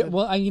guy. Yeah,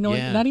 well, you know, what?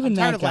 Yeah. Not even I'm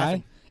tired that of guy.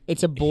 laughing.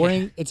 It's a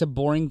boring. It's a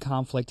boring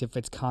conflict if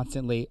it's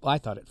constantly. Well, I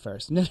thought it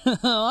first. No,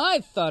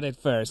 I thought it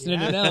first.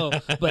 No.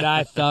 But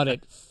I thought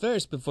it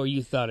first before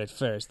you thought it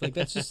first. Like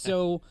that's just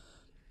so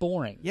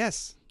boring.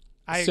 Yes.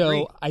 I so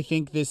agree. I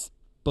think this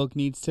book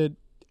needs to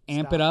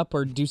amp Stop. it up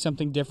or do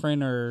something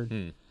different or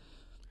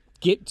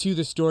get to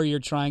the story you're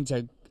trying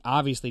to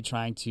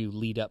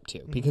lead up to,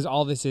 because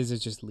all this is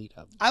just lead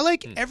up. I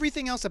like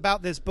everything else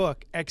about this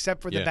book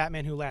except for the Yeah.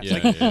 Batman Who Laughs. Yeah,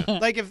 Like, yeah.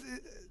 like if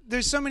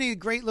there's so many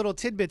great little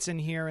tidbits in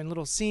here and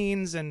little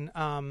scenes, and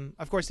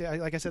of course,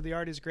 like I said, the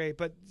art is great.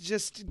 But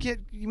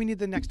we need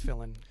the next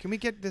villain. Can we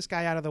get this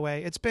guy out of the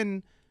way? It's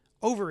been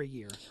over a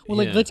year. Well,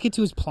 like Yeah. let's get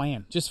to his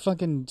plan. Just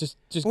fucking just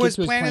Well, get his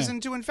to his plan plan.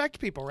 isn't to infect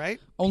people, right?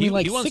 Only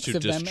like he wants 6 to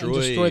of them and destroy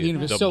destroy the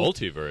universe. the so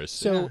multiverse.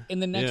 so in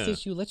the next Yeah.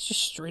 issue, let's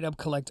just straight up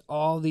collect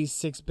all these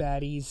 6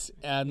 baddies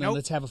and then Nope.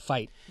 let's have a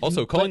fight.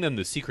 Also, calling them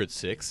the Secret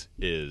Six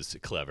is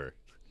clever.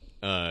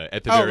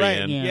 At the Oh, very right.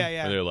 end, Yeah.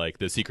 Yeah. where they're like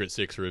the Secret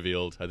Six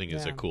revealed. I think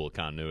is Yeah. a cool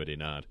continuity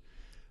nod.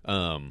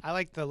 I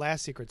like the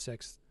last Secret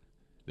Six.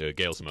 The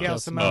Gail Simone. Gail Oh,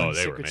 Simone's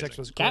they were Secret Six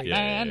amazing. was great.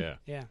 Catman.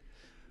 Yeah.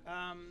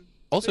 Yeah.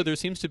 Also, there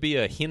seems to be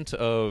a hint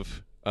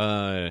of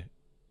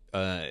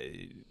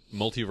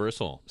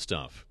multiversal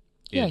stuff.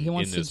 Yeah, in- he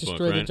wants in to this destroy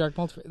book, the right? dark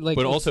multiverse. Like,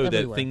 But it's also that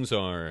everywhere. things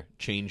are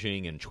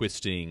changing and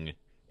twisting,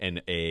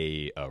 and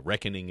a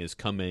reckoning is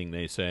coming.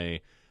 They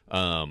say,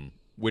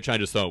 which I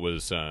just thought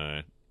was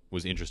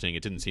interesting.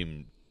 It didn't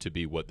seem to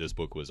be what this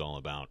book was all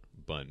about,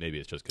 but maybe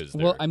it's just because.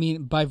 Well, I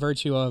mean, by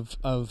virtue of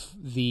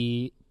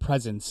the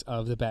presence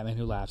of the Batman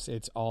Who Laughs,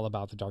 it's all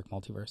about the dark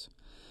multiverse.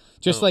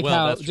 Just Oh, like well,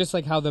 how, that's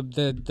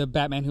true. the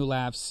Batman Who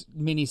Laughs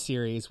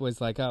miniseries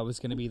was like, oh, it was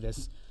going to be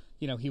this,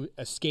 he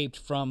escaped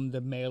from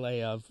the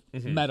melee of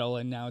Mm-hmm. metal,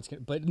 and now it's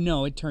going. But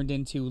no, it turned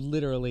into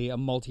literally a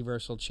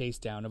multiversal chase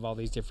down of all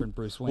these different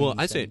Bruce Waynes. Well,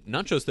 I say and-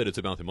 not just that it's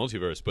about the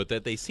multiverse, but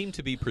that they seem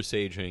to be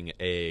presaging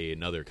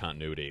another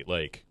continuity.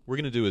 Like we're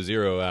going to do a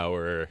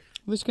 0-hour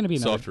there's going to be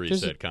another soft there's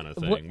reset a- kind of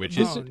what- thing, which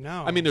this- is. Oh,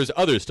 no. I mean, there's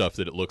other stuff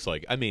that it looks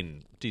like. I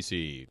mean,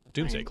 DC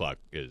Doomsday Clock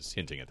is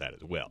hinting at that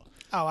as well.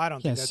 Oh, I don't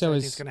Yeah, think that's so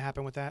anything's is- going to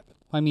happen with that.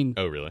 I mean,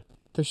 Oh, really?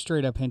 they're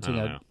straight up I hinting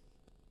don't at.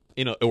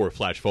 know. Or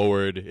flash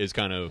forward is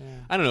kind of.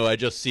 I don't know. I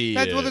just see.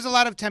 Well, there's a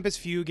lot of Tempest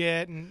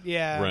Fugit, and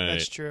yeah, Right.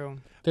 that's true.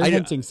 They're I-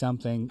 hinting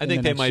something. I in think the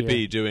they next might year.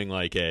 be doing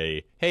like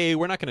hey,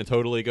 we're not going to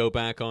totally go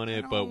back on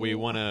it, but we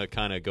want to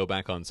kind of go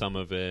back on some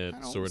of it,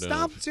 sort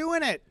Stop of.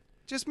 doing it.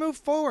 Just move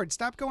forward.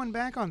 Stop going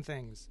back on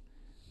things.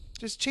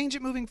 Just change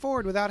it moving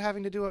forward without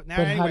having to do it. Now,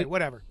 But how anyway, do-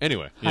 whatever.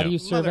 Anyway, How yeah. do you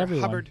serve Mother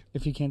everyone? Hubbard.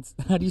 If you can't,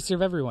 how do you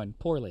serve everyone?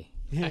 Poorly.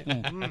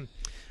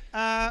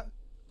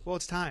 Well,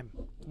 it's time.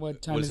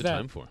 What time What is is it that?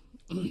 time for?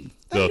 Thunder-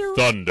 The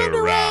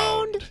Thunder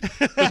Round.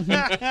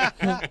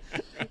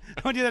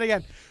 I'll do that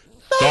again.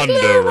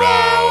 Thunder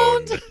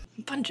Round.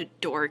 Bunch of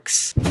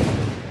dorks.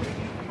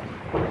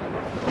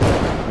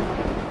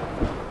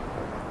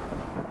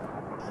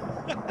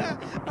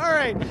 All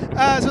right.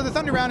 So the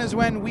Thunder Round is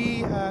when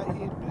we,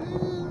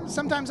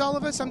 sometimes all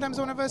of us, sometimes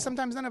one of us,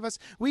 sometimes none of us,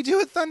 we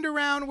do a Thunder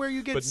Round where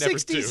you get But never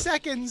 60 two.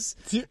 seconds.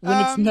 When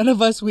it's none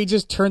of us, we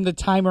just turn the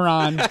timer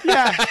on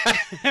Yeah.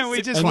 And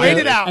we just and wait go,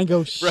 it out. and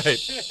go. Shh.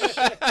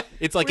 Right.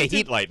 It's like a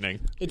heat lightning.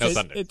 It's No a-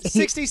 thunder. it's-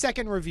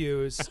 60-second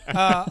reviews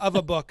of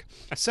a book.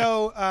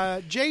 So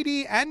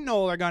JD and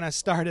Noel are going to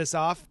start us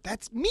off.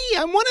 That's me.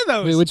 I'm one of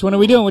those. Wait, which one are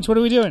we doing? Which one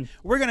are we doing?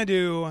 We're going to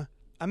do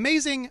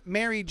Amazing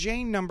Mary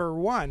Jane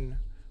 #1,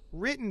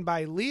 written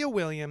by Leah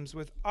Williams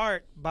with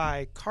art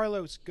by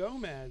Carlos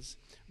Gomez.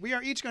 We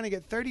are each going to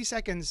get 30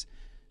 seconds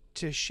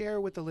to share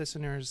with the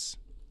listeners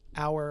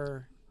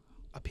our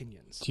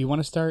opinions. Do you want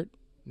to start?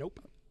 Nope.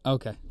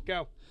 Okay.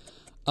 Go.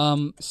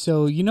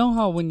 So you know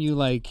how when you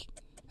like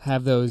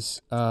have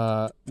those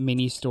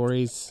mini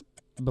stories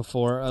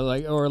before,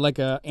 like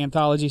a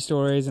anthology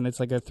stories, and it's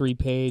like a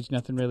 3-page,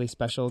 nothing really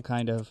special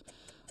kind of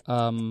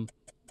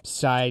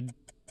side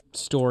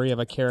story of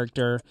a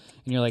character,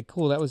 and you're like,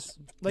 cool, that was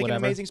Like whatever.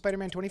 an Amazing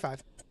Spider-Man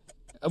 25.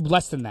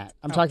 Less than that.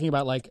 I'm talking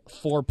about like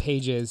 4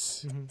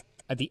 pages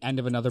at the end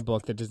of another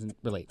book that doesn't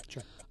relate.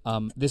 Sure.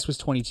 This was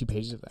 22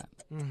 pages of that.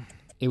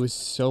 It was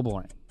so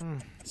boring.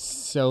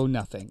 So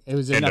nothing. It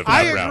was enough.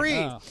 I Round. agree.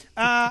 Oh.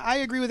 I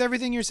agree with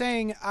everything you're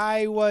saying.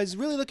 I was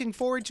really looking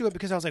forward to it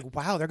because I was like,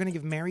 wow, they're going to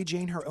give Mary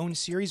Jane her own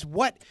series.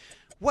 What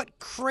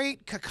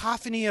great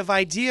cacophony of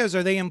ideas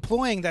are they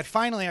employing that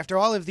finally, after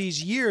all of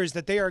these years,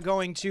 that they are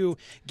going to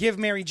give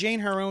Mary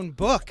Jane her own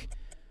book?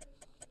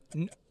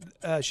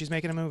 She's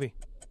making a movie,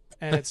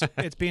 and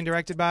it's being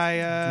directed by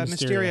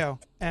Mysterio,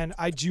 and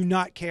I do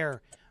not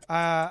care.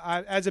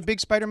 As a big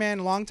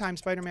longtime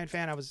Spider-Man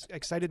fan, I was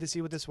excited to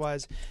see what this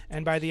was,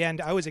 and by the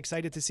end, I was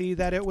excited to see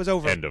that it was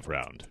over. End of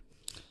round.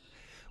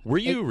 Were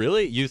you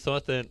really? You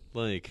thought that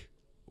like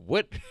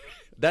what?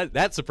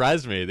 That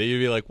surprised me. That you'd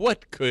be like,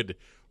 what could?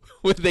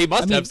 They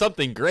must have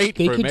something great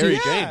they for could Mary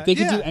do, Jane. They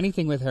could do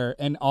anything with her,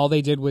 and all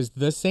they did was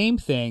the same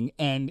thing.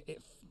 And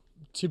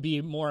to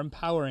be more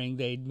empowering,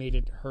 they made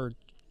it her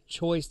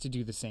choice to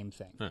do the same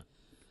thing. Huh.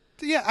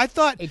 Yeah, I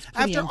thought It's pretty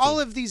after empty. all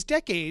of these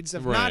decades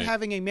of not Right.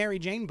 having a Mary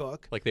Jane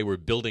book, Like they were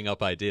building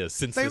up ideas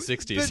since the but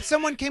 60s.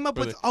 someone came up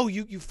with,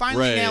 you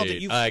finally Right, nailed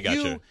it. I gotcha.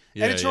 You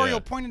Yeah, editorial yeah.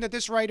 pointed at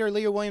this writer,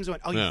 Leah Williams, and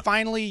went,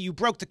 Yeah. you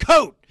broke the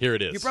code. Here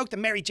it is. You broke the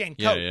Mary Jane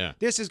Yeah, code. yeah.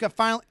 This is going to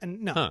finally,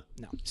 and no, Huh.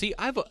 no. See,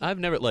 I've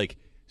never like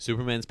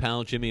Superman's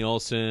pal Jimmy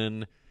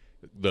Olsen,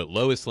 the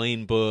Lois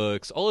Lane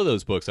books, all of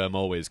those books. I'm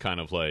always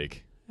kind of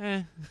like,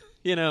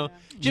 you know,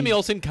 Jimmy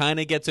Olsen kind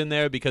of gets in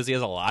there because he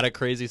has a lot of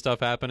crazy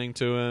stuff happening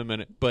to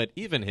him, but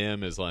even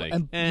him is like,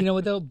 And you know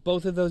what though?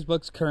 Both of those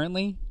books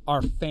currently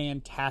are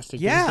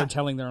fantastic. Yeah. because they're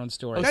telling their own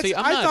story. Oh, That's, see,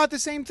 I'm I not- thought the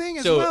same thing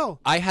as So well.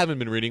 I haven't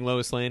been reading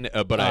Lois Lane,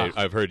 but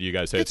I've heard you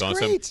guys say it's It's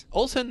awesome. great.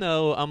 Olsen,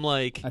 though, I'm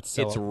like, That's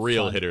so it's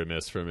real fun. hit or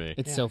miss for me.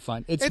 It's so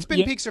fun. It's been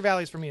yeah, peaks or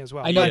valleys for me as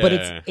well. I know, Yeah.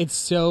 but it's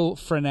so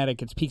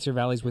frenetic. It's peaks or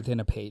valleys within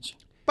a page.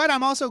 But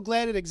I'm also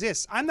glad it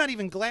exists. I'm not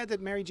even glad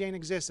that Mary Jane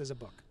exists as a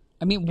book.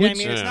 I mean, You know would what I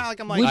mean? It's Yeah. not like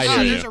I'm like, Would I oh,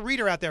 hear there's you. a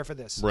reader out there for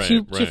this. Right,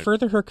 to right.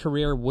 further her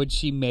career, would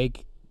she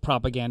make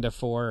propaganda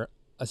for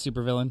a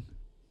supervillain?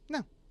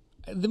 No.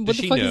 Then what Does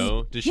the she fuck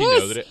know? Is, Does she yes!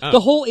 know that it- oh. The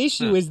whole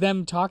issue Huh. is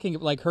them talking,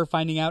 like her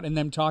finding out and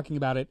them talking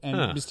about it, and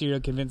Huh.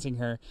 Mysterio convincing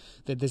her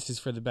that this is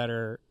for the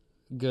better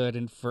good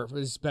and for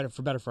it's better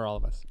for all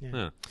of us.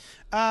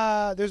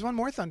 Huh. There's one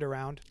more Thunder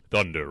round.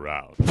 Thunder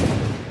round.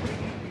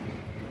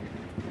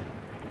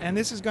 And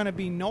this is going to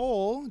be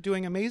Noel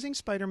doing Amazing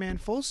Spider-Man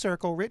Full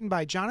Circle, written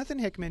by Jonathan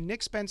Hickman,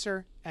 Nick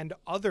Spencer, and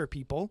other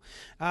people,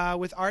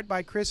 with art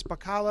by Chris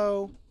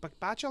Boccalism,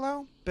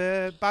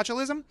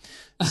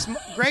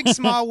 Greg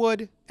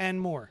Smallwood,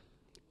 and more.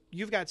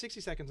 You've got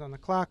 60 seconds on the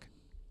clock.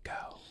 Go.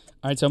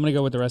 All right, so I'm going to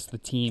go with the rest of the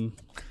team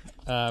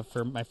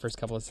for my first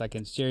couple of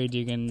seconds. Jerry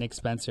Dugan, Nick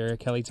Spencer,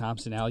 Kelly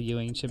Thompson, Al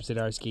Ewing, Chip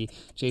Zdarsky,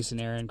 Jason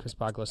Aaron, Chris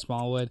Boccolo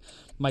Smallwood,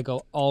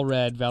 Michael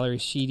Allred, Valerie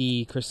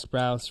Sheedy, Chris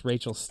Sprouse,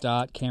 Rachel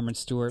Stott, Cameron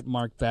Stewart,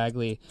 Mark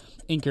Bagley.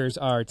 Inkers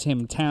are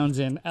Tim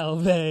Townsend,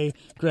 Alvey,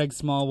 Greg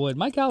Smallwood,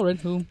 Mike Allred,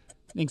 who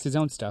inks his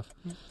own stuff,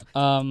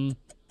 and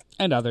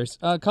others.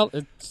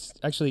 It's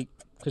actually,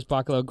 Chris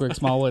Boccolo, Greg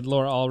Smallwood,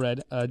 Laura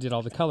Allred did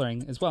all the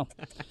coloring as well.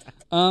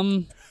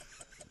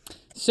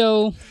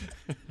 So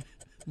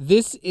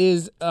this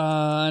is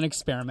an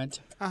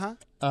experiment.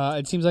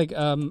 It seems like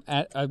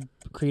at a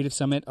creative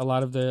summit, a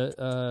lot of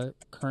the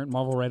current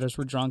Marvel writers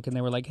were drunk, and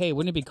they were like, hey,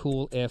 wouldn't it be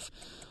cool if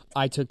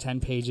I took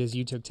 10 pages,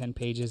 you took 10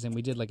 pages, and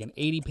we did like an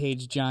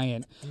 80-page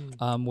giant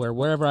where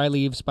wherever I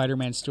leave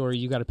Spider-Man's story,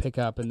 you got to pick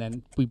up, and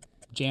then we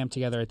jam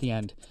together at the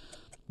end,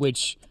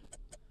 which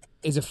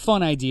is a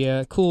fun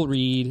idea, cool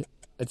read.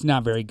 It's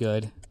not very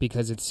good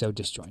because it's so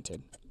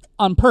disjointed.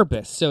 On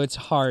purpose, so it's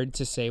hard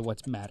to say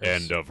what matters.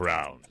 End of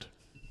round.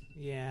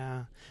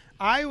 Yeah.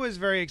 I was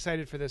very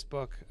excited for this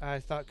book. I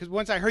thought, because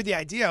once I heard the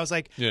idea, I was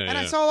like, Yeah, and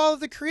I yeah. saw all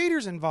of the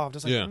creators involved. I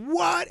was like, Yeah.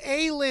 what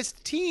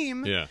A-list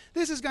team. Yeah.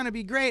 This is going to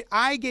be great.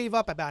 I gave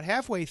up about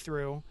halfway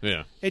through.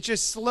 Yeah. It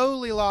just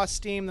slowly lost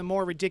steam the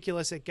more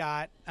ridiculous it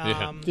got.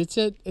 Yeah. It's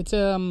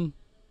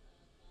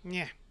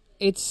Yeah.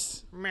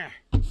 Meh.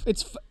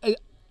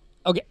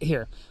 Okay,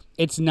 here.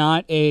 It's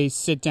not a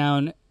sit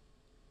down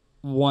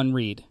one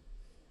read.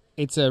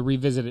 It's a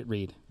revisited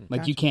read.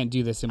 Like you can't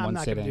do this in I'm one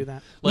not sitting. going to do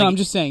that. No, Like- I'm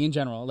just saying in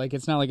general. Like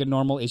it's not like a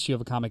normal issue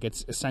of a comic.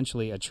 It's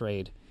essentially a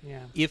trade. Yeah.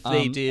 If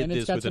they did and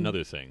it's this got with some-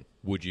 another thing,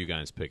 would you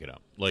guys pick it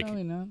up? Like,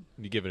 Probably not.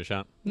 you give it a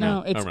shot?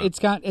 No, All right.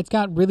 it's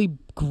got really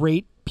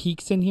great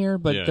peaks in here,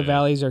 but Yeah, the yeah.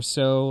 valleys are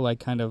so like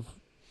kind of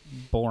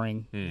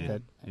boring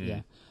that Mm.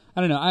 yeah. I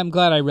don't know. I'm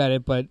glad I read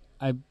it, but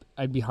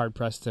I'd be hard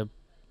pressed to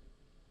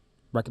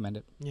recommend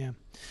it. Yeah.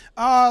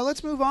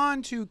 Let's move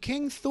on to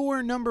King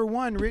Thor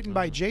 #1, written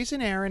by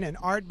Jason Aaron and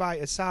art by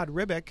Asad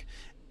Ribic.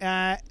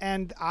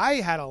 And I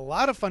had a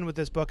lot of fun with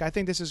this book. I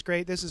think this is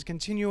great. This is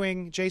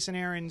continuing Jason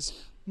Aaron's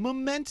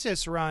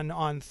momentous run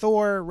on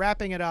Thor,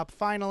 wrapping it up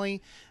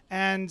finally.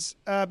 And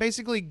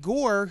basically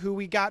Gore, who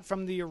we got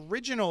from the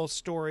original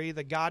story,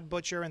 The God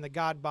Butcher and The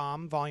God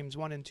Bomb, volumes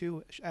 1 and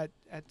 2 at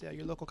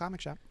your local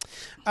comic shop,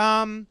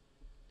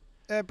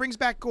 brings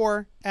back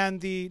Gore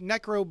and the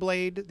Necro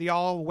Blade, the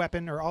all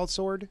weapon or all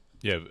sword.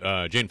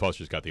 Yeah, Jane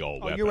Foster's got the all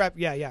weapon. You're right.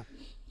 Yeah.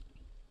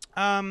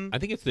 I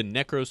think it's the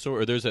Necro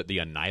Sword, or there's the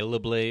Anila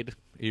Blade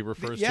he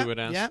refers to it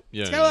as. Yeah.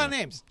 Yeah, It's got a lot of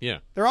names. Yeah.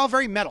 They're all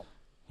very metal.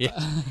 Yeah.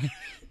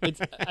 It's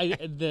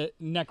the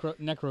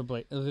necro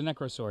blade, the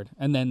necro sword,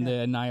 and then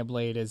the Anaya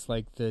blade is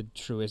like the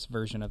truest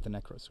version of the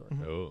necro sword.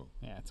 Oh.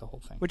 Yeah, it's a whole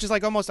thing. Which is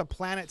like almost a It's a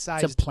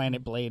planet-sized,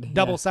 planet blade,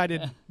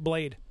 double-sided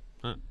blade.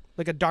 Huh.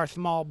 Like a Darth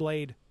Maul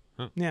blade.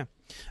 Huh. Yeah.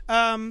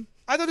 I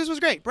thought this was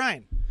great.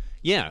 Brian.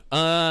 Yeah,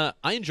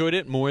 I enjoyed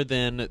it more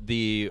than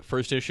the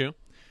first issue.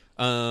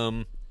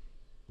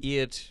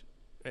 It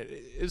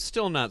is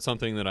still not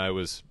something that I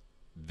was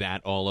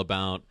that all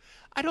about.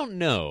 I don't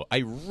know. I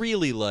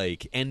really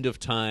like end of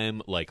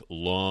time, like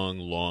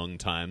long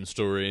time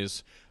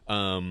stories.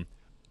 I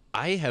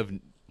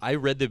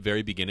read the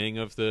very beginning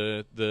of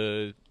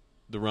the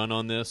run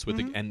on this with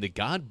and the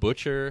God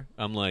Butcher.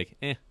 I'm like,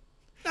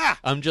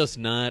 I'm just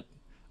not.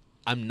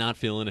 I'm not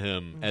feeling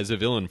him as a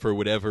villain for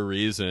whatever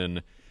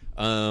reason.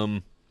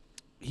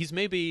 He's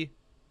maybe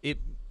it,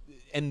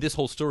 and this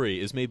whole story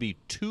is maybe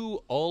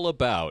too all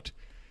about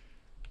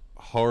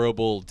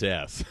horrible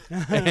death,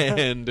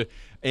 and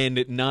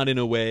not in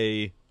a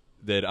way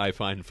that I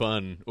find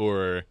fun,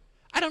 or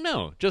I don't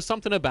know, just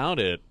something about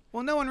it.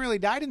 Well, no one really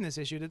died in this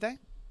issue, did they?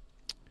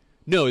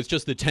 No, it's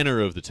just the tenor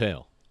of the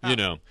tale, you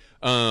know.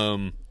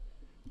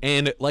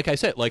 And like I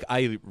said, like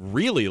I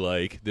really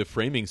like the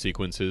framing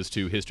sequences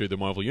to History of the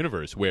Marvel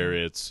Universe, where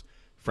it's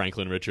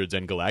Franklin Richards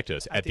and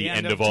Galactus at the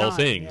end of all time,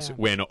 things, yeah.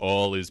 when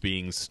all is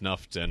being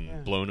snuffed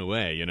and blown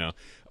away, you know.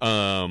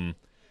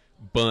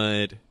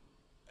 But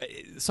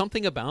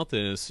something about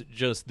this,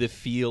 just the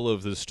feel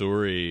of the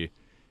story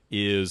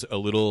is a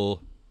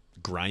little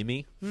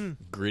grimy,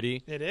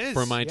 gritty. It is,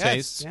 for my yes.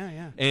 tastes.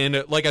 Yeah.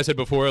 And like I said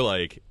before,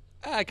 like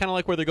I kind of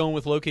like where they're going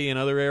with Loki in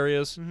other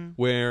areas,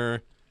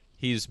 where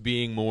he's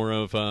being more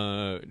of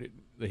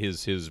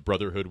his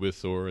brotherhood with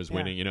Thor is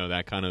winning, you know,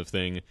 that kind of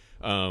thing.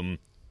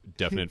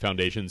 Definite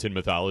foundations in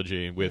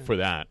mythology for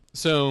that.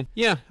 So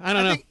yeah, I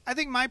don't know. I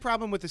think my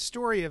problem with the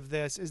story of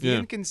this is the Yeah.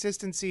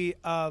 inconsistency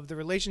of the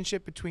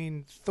relationship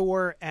between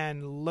Thor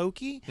and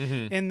Loki.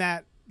 In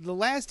that the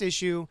last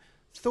issue,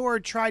 Thor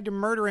tried to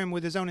murder him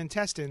with his own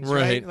intestines,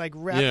 right? Like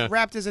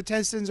wrapped his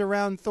intestines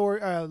around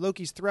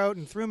Loki's throat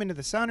and threw him into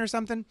the sun or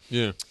something.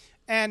 Yeah.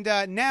 And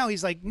now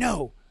he's like,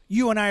 no,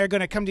 you and I are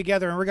going to come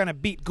together and we're going to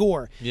beat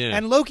Gore. Yeah.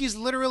 And Loki's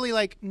literally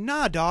like,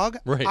 nah, dog.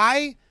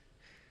 Right.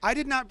 I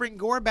did not bring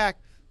Gore back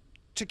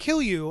to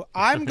kill you.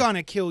 I'm going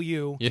to kill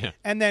you. Yeah.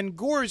 And then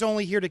Gore is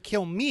only here to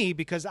kill me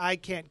because I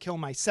can't kill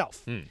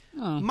myself.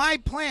 My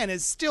plan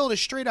is still to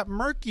straight up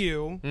murk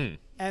you,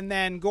 and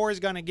then Gore's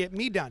going to get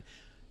me done.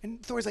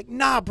 And Thor's like,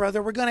 nah,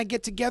 brother, we're going to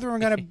get together and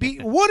we're going to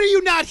beat... What are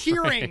you not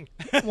hearing?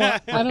 Well,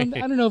 I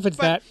don't know if it's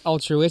that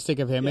altruistic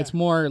of him. It's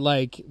more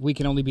like we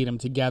can only beat him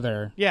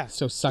together. Yeah.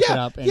 So suck it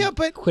up and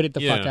quit it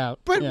the fuck out.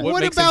 But Yeah.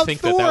 what makes him about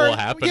think Thor? that will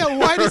happen? Yeah,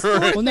 why does Thor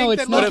think no,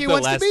 it's that not. Loki What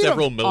if wants the to last beat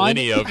several him?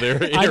 millennia of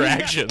their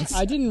interactions?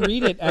 I didn't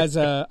read it as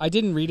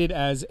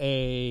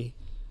a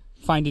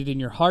find it in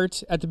your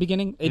heart at the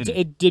beginning.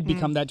 It did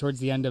become that towards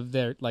the end of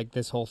their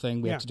this whole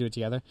thing. We have to do it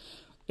together.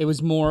 It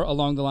was more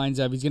along the lines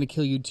of he's going to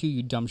kill you too,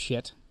 you dumb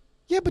shit.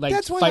 Yeah, but Like,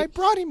 that's why fight- I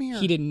brought him here.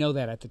 He didn't know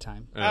that at the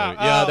time.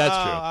 Yeah, that's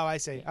true. Oh, I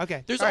see.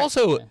 Okay. There's All right.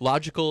 also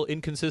logical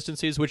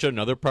inconsistencies, which are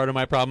another part of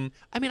my problem.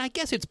 I mean, I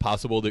guess it's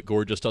possible that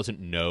Gore just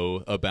doesn't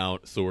know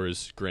about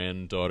Thor's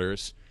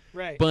granddaughters.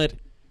 Right. But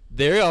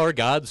they are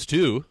gods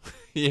too,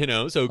 you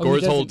know, so he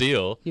Gore's whole doesn't-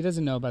 deal. He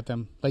doesn't know about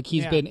them. Like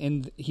he's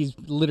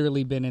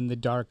literally been in the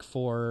dark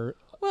for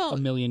a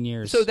million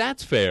years. So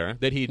that's fair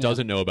that he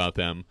doesn't know about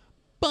them.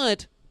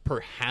 But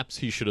perhaps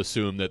he should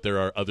assume that there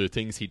are other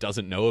things he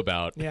doesn't know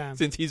about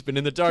since he's been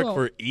in the dark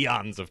for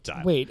eons of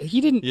time. Wait, he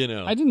didn't. You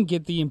know. I didn't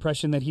get the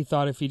impression that he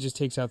thought if he just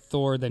takes out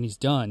Thor, then he's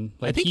done.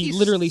 Like think he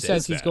literally says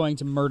says he's that. going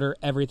to murder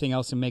everything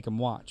else and make him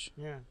watch.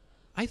 Yeah.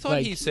 I thought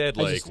Like, he said,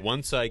 I like, just-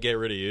 once I get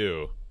rid of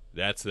you,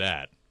 that's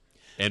that.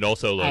 And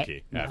also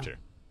Loki after.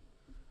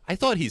 I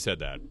thought he said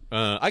that.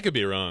 I could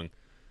be wrong,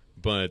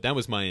 but that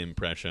was my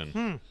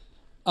impression.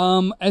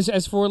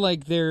 As for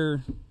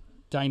their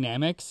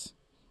dynamics,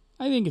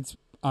 I think it's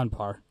on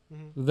par.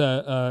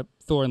 The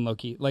Thor and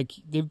Loki,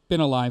 they've been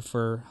alive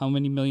for how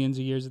many millions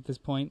of years at this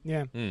point?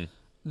 Yeah.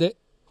 They're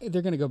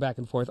going to go back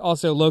and forth.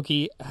 Also,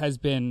 Loki has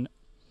been,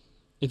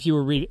 if you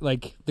were reading,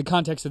 the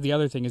context of the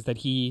other thing is that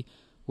he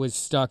was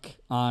stuck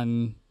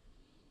on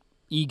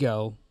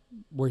Ego,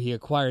 where he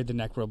acquired the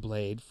Necro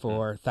Blade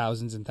for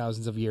thousands and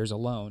thousands of years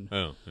alone.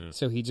 Oh, yeah.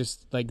 So he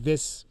just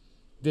this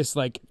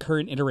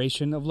current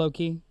iteration of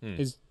Loki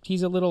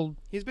he's a little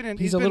He's been in.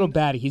 he's a little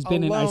batty. He's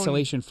been in alone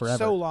isolation forever.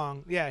 So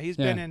long. Yeah. He's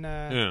been in.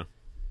 Yeah.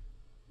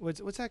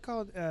 what's that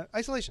called?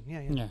 Isolation.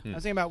 Yeah. Yeah. I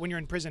was thinking about when you're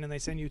in prison and they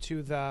send you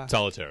to the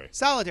Solitary.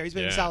 solitary. He's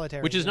been in Yeah.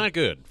 solitary, Which is not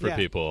good for Yeah,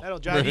 people. that'll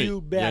drive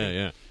you batty. Yeah,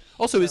 yeah.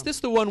 Also, is So- this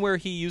the one where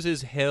he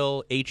uses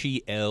Hel,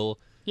 Hel?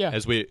 Yeah.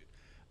 As we.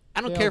 I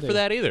don't They care all for do.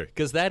 that either,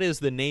 because that is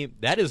the name.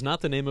 That is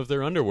not the name of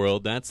their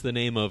underworld. That's the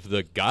name of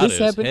the goddess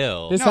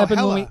Hel. This No,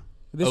 happened when we. Hela.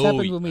 This Oh,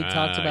 happened when we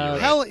talked you're about.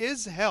 right. Hell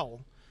is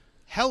hell.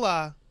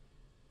 Hela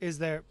is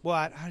their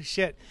what? Oh,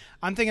 shit.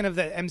 I'm thinking of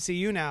the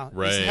MCU now.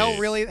 Right. Is Hel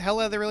really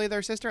Hela? Really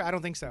their sister? I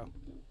don't think so.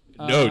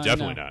 No,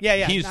 definitely no. not. Yeah,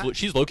 yeah,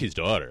 She's Loki's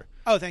daughter.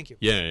 Oh, thank you.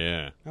 Yeah,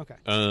 yeah. Okay.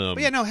 Um,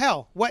 But yeah, no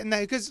hell. What?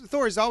 Because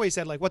Thor's always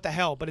said like, "What the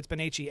hell?" But it's been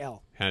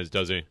HEL.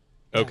 does he?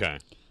 Okay.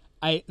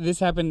 This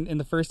happened in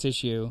the first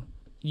issue.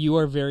 You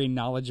are very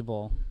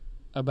knowledgeable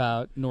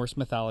about Norse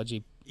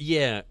mythology,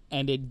 Yeah.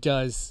 and it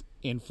does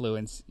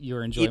influence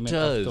your enjoyment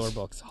does. of Thor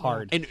books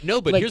hard. And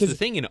no, but Like, here's the 'cause-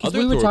 thing: in 'cause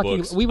other Thor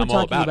books, we were I'm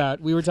all talking about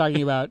it. we were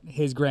talking about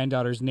his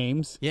granddaughter's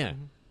names Yeah,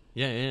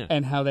 yeah, yeah.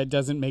 and how that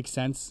doesn't make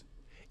sense.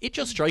 It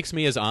just strikes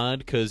me as odd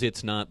because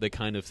it's not the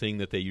kind of thing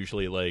that they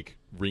usually like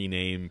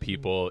rename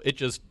people. It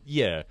just,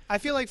 yeah. I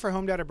feel like for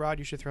Home Dad Abroad,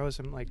 you should throw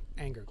some like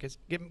anger. Cause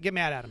get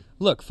mad at him.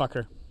 Look,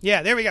 fucker.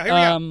 Yeah, there we go. Here we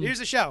go. Here's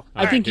the show.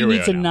 I think here you we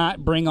need are to now.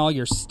 not bring all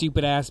your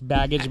stupid ass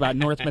baggage about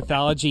Norse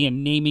mythology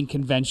and naming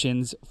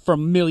conventions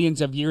from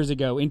millions of years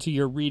ago into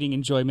your reading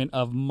enjoyment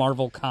of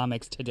Marvel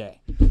comics today.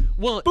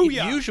 Well,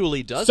 Booyah. it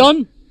usually doesn't.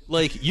 Son!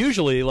 Like,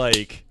 usually,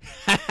 like.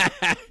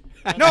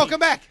 No, come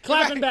back.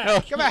 Clapping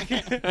back. Come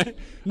back.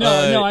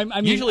 No, I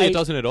mean, usually it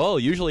doesn't at all.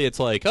 Usually it's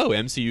like, oh,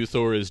 MCU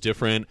Thor is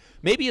different.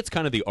 Maybe it's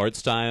kind of the art Why are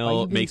style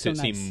you being makes so it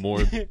nice? seem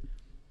more.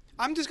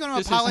 I'm just going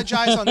This to is-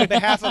 apologize on the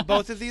behalf of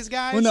both of these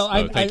guys. Well,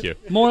 no, thank you.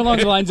 More along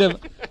the lines of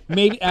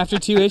maybe after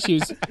 2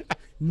 issues,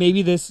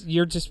 maybe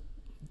you're just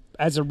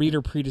as a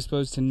reader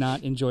predisposed to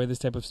not enjoy this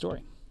type of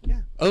story.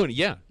 Oh,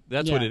 yeah,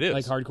 that's Yeah, what it is.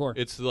 like hardcore.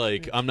 It's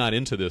like I'm not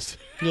into this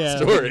Yeah.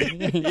 story.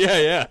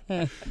 yeah.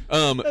 That's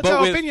But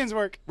how with, opinions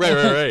work.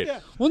 right. Yeah.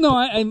 Well, no,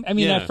 I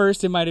mean, Yeah. at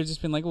first it might have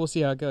just been like, we'll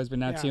see how it goes, but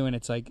now Yeah. too, and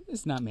it's like,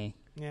 it's not me.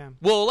 Yeah.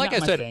 Well, like Not I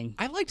my said, thing.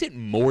 I liked it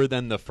more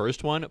than the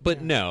first one,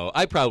 but no,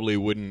 I probably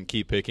wouldn't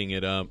keep picking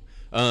it up.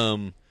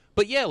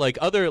 But yeah, like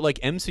other like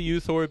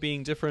MCU Thor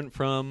being different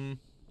from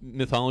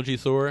mythology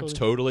Thor, it's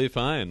totally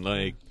fine.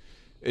 Like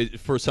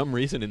for some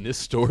reason in this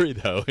story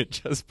though, it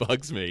just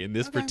bugs me in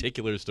this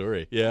particular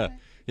story. Yeah.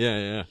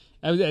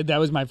 That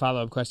was my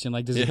follow up question.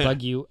 Like, does it Yeah.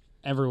 bug you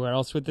everywhere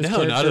else with this No,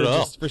 character? not at or all.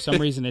 Just for some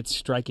reason, it's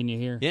striking you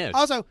here. Yeah.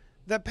 Also,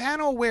 the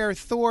panel where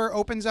Thor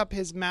opens up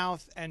his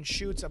mouth and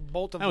shoots a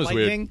bolt of That was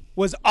weird. lightning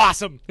was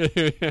awesome.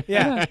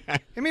 Yeah.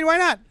 I mean, why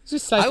not?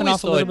 Just siphon always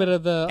off a little thought bit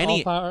of the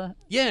any- all power.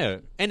 Yeah,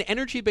 and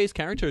energy-based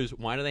characters,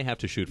 why do they have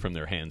to shoot from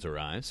their hands or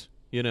eyes?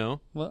 You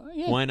know, Well,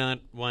 yeah. why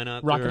not? Why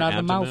not Rocket their out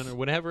of the abdomen mouth. or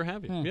whatever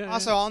have you? Yeah.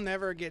 Also, I'll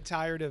never get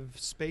tired of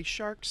space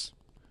sharks.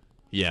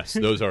 Yes,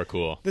 those are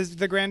cool.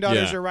 The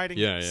granddaughters Yeah. are riding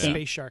Yeah, yeah.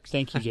 space sharks.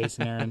 Thank you,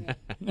 Jason Aaron.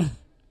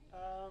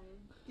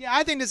 Yeah,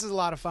 I think this is a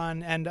lot of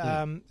fun and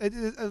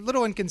a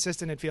little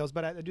inconsistent it feels,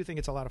 but I do think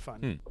it's a lot of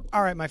fun.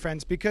 All right, my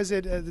friends, because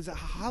it is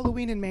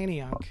Halloween in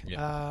Maniac,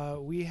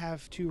 we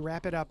have to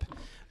wrap it up.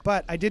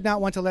 But I did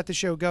not want to let the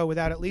show go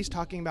without at least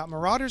talking about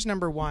Marauders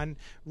 #1,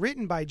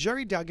 written by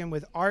Jerry Duggan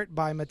with art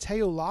by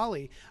Matteo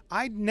Lolli.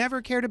 I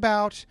never cared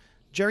about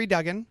Jerry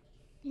Duggan.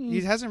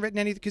 He hasn't written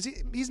anything because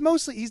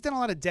he's done a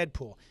lot of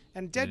Deadpool,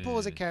 and Deadpool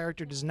as a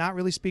character does not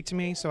really speak to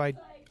me. So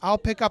I'll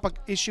pick up an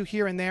issue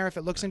here and there if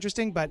it looks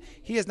interesting, but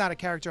he is not a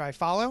character I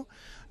follow.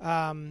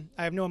 I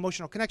have no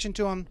emotional connection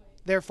to him.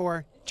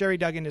 Therefore, Jerry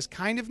Duggan is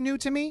kind of new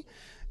to me,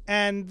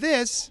 and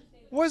this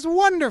was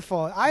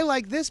wonderful. I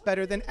like this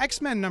better than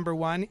X-Men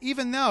 #1,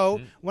 even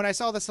though when I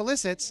saw the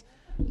solicits,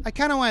 I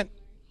kind of went,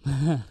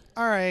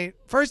 all right.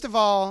 First of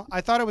all, I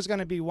thought it was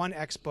going to be one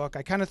X book.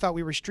 I kind of thought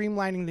we were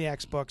streamlining the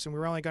X books and we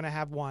were only going to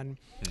have one.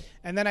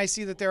 And then I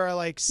see that there are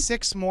like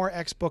 6 more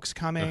X books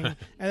coming. And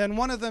then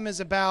one of them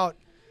is about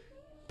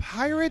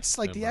pirates,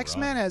 like the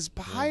X-Men as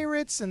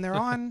pirates, and they're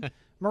on...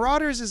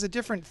 Marauders is a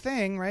different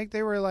thing, right?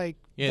 They were like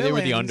They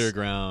were the villains.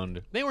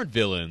 underground. They weren't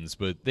villains,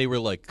 but they were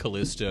like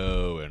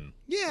Callisto and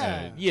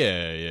Yeah.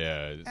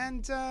 yeah.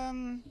 And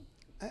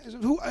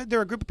there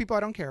are a group of people I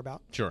don't care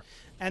about. Sure.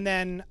 And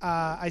then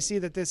I see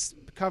that this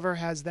cover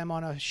has them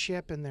on a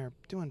ship and they're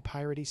doing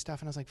piratey stuff.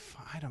 And I was like,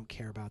 I don't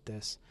care about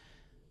this.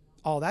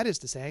 All that is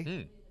to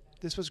say,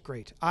 this was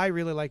great. I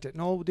really liked it.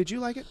 Noel, did you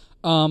like it?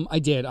 I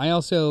did. I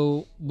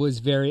also was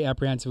very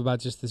apprehensive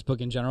about just this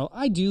book in general.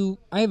 I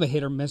have a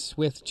hit or miss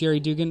with Jerry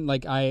Dugan.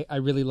 Like I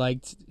really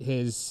liked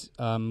his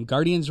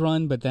Guardians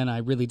run, but then I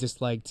really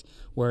disliked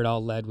where it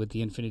all led with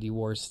the Infinity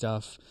War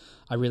stuff.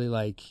 I really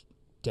like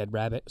Dead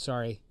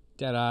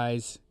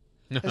Eyes.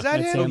 Is that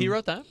That's him? Oh, he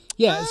wrote that?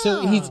 Yeah,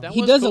 so That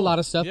he was does a cool. lot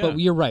of stuff, Yeah. but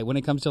you're right. When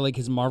it comes to like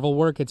his Marvel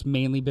work, it's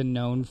mainly been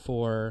known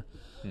for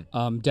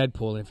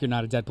Deadpool. And if you're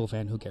not a Deadpool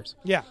fan, who cares?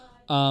 Yeah.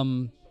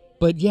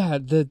 But yeah,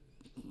 the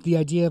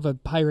idea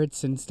of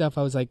pirates and stuff,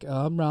 I was like,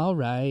 all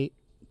right.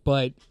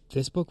 But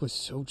this book was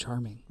so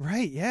charming.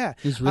 Right, yeah.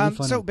 It was really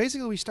funny. So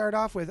basically we start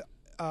off with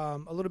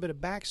a little bit of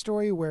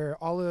backstory where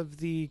all of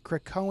the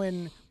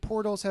Krakoan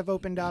portals have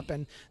opened up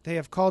and they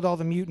have called all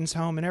the mutants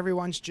home, and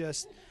everyone's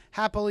just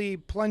happily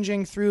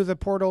plunging through the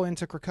portal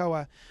into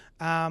Krakoa,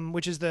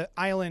 which is the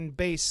island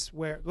base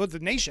the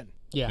nation.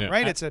 Yeah.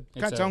 Right? It's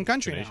its own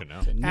country nation now. now.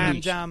 It's a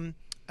niche. And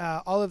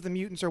all of the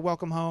mutants are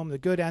welcome home, the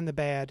good and the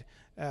bad,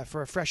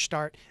 for a fresh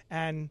start.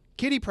 And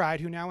Kitty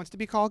Pryde, who now wants to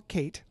be called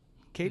Kate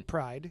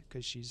Pryde,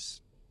 because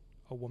she's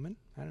a woman.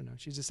 I don't know.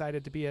 She's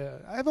decided to be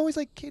I've always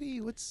liked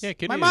Kitty.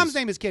 Kitty My mom's is-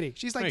 name is Kitty.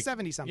 She's like Right.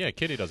 70-something. Yeah,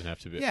 Kitty doesn't have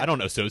to be. Yeah. I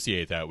don't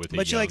associate that with.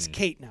 But she likes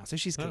Kate now, so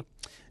she's Kate.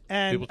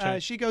 And People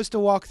change. she goes to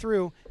walk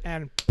through,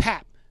 and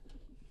pap,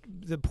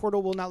 the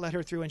portal will not let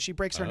her through, and she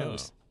breaks her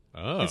nose.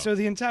 Oh. And so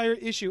the entire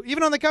issue,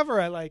 even on the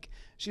cover,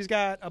 she's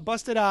got a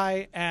busted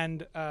eye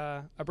and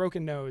a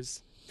broken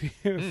nose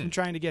from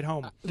trying to get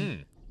home.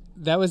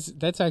 That was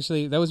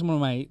one of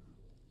my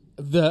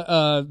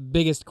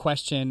biggest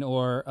question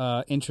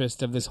or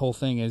interest of this whole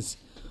thing is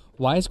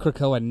why is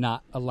Krakoa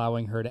not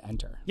allowing her to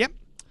enter? Yep.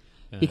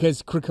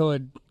 Because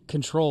Krakoa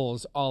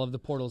controls all of the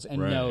portals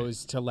and Right.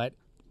 knows to let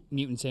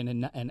mutants in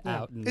and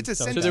out. And It's a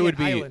so sentient So there would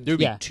be island.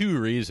 Yeah. two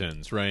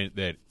reasons, right?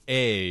 That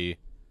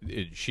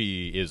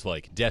she is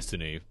like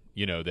Destiny,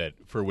 that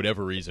for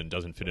whatever reason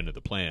doesn't fit into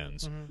the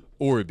plans,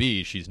 or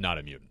B, she's not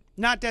a mutant.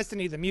 Not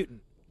Destiny the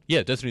Mutant.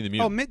 Yeah, Destiny the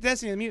Oh, mutant.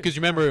 Destiny the Mutant. Because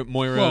you remember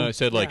Moira Well,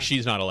 said like yeah.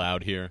 she's not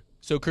allowed here.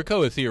 So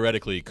Krakoa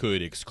theoretically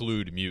could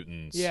exclude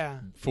mutants. Yeah.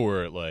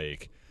 For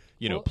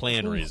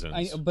plan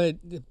reasons. But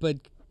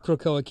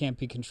Krakoa can't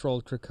be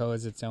controlled. Krakoa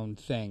is its own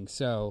thing.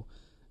 So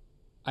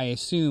I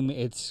assume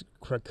it's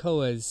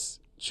Krakoa's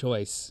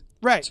choice.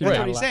 Right, to that's not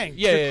what he's allow- saying.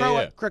 Yeah, yeah,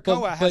 yeah.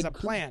 Krakoa has a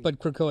plan. But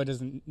Krakoa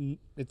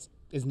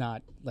is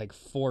not like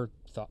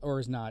forethought or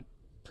is not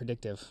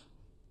predictive.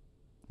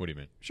 What do you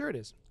mean? Sure it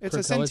is. It's a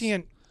Krakoa's-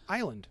 sentient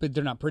island. But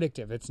they're not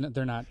predictive.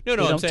 They're not. No,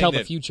 they I'm don't saying tell the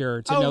that-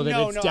 future to Oh, know that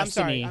no, it's no,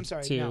 destiny. I'm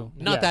sorry, to no.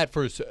 Not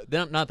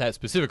yeah. not that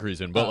specific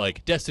reason, but Oh.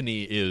 like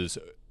Destiny is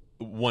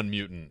one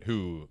mutant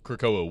who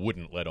Krakoa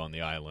wouldn't let on the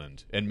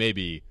island, and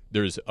maybe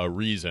there's a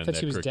reason But that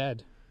she was Krak-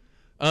 dead.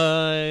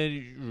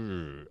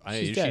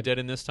 Is she dead. dead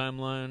in this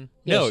timeline?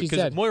 Yeah, no, she's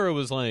because dead. Moira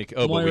was like,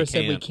 "Oh, Moira but we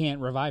said can't." we can't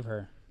revive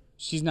her.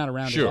 She's not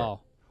around Sure. at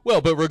all.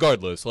 Well, but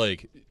regardless,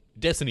 like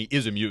Destiny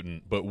is a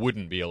mutant, but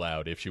wouldn't be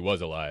allowed if she was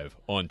alive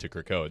onto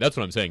Krakoa. That's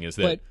what I'm saying is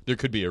that But- there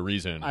could be a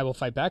reason. I will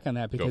fight back on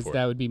that because for it.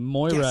 that would be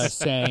Moira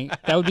saying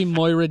that would be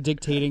Moira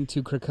dictating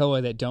to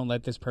Krakoa that don't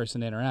let this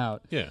person in or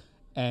out. Yeah.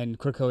 And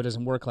Krakoa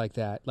doesn't work like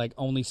that. Like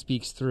only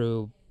speaks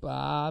through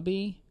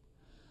Bobby,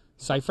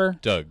 Cypher,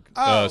 Doug.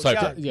 Oh,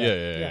 Cypher. Doug.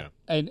 Yeah.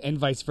 and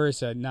vice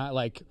versa. Not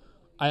like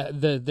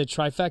the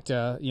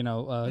trifecta.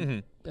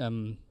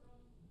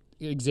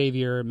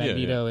 Xavier,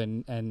 Magneto,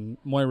 and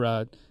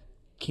Moira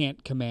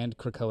can't command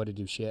Krakoa to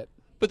do shit.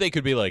 But they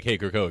could be like, "Hey,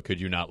 Krakoa, could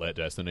you not let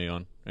Destiny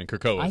on?" And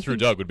Krakoa I through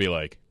think- Doug would be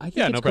like, I think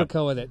 "Yeah, it's no problem."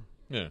 Krakoa that.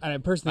 Yeah. I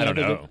personally, I don't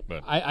think know, it-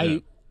 but, I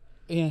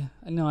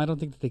don't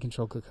think that they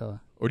control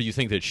Krakoa. Or do you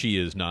think that she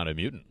is not a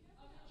mutant?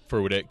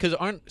 For what? Because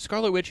aren't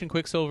Scarlet Witch and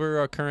Quicksilver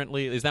are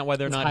currently? Is that why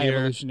they're It's not high here?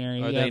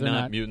 evolutionary. Are Yeah, they they're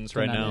not mutants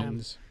they're right not now?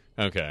 mutants.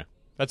 Okay,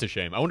 that's a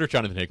shame. I wonder if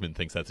Jonathan Hickman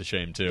thinks that's a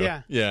shame too.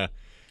 Yeah. Yeah.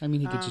 I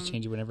mean, he could just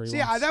change it whenever he So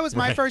yeah, wants. that was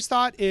my first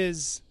thought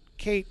is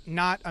Kate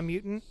not a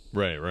mutant.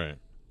 Right. Right.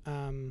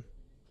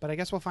 But I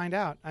guess we'll find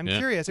out. I'm Yeah.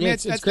 curious. I Yeah, mean,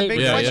 it's that's the great big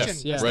with Yeah, question.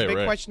 yes, yeah. That's Right, the big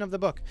right. question of the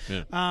book.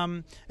 Yeah.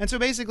 And so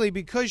basically,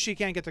 because she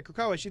can't get to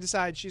Krakoa, she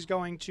decides she's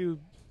going to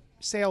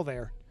sail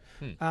there.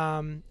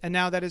 And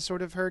now that is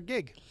sort of her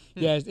gig.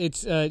 Yeah,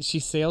 it's she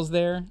sails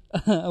there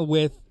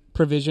with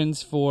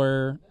provisions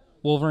for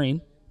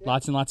Wolverine,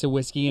 lots and lots of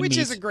whiskey and Which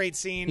meat. is a great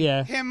scene.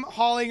 Yeah. Him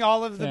hauling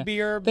all of the Yeah.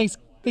 beer. Thanks,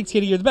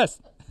 Kitty. You're the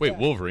best. Wait,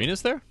 Wolverine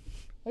is there,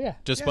 Oh yeah.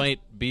 despite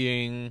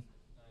being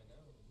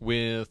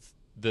with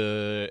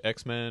the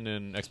X-Men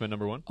and X-Men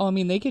 #1. Oh, I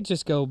mean, they could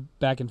just go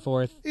back and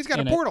forth. He's got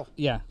a in portal.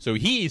 Yeah. So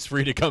he's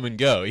free to come and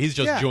go. He's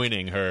just Yeah.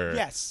 joining her.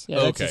 Yes. Yeah,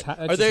 that's Okay. his hou- that's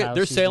Are his they? house.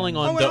 They're He's sailing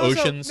done. on Oh, the and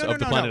also- oceans no, of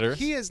the planet Earth.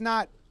 He is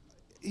not.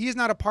 He is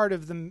not a part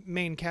of the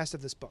main cast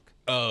of this book.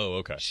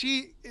 Oh, okay.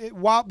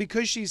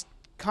 Because she's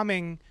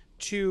coming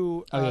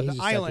to Oh, yeah, he's the just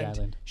at the island,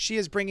 island. she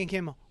is bringing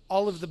him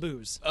all of the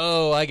booze.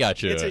 Oh, I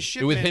got you. It's a With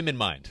shipment. him in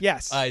mind.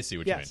 Yes. I see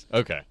what Yes. you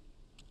mean. Okay.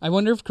 I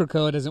wonder if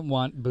Krakoa doesn't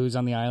want booze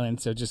on the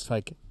island, so just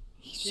like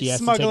she has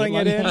Smuggling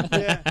to it take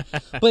in.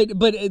 Yeah.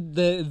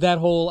 But that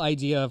whole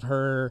idea of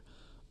her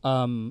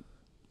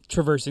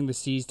traversing the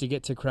seas to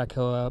get to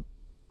Krakoa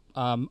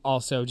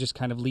also just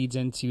kind of leads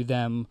into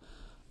them.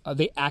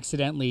 They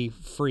accidentally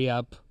free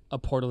up a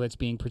portal that's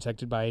being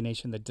protected by a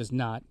nation that does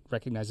not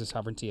recognize the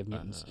sovereignty of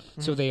mutants.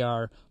 So they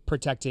are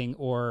protecting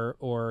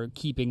or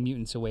keeping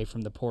mutants away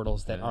from the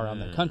portals that are on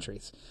their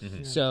countries.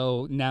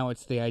 So now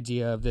it's the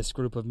idea of this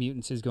group of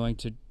mutants is going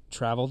to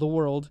travel the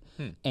world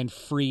and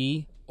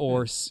free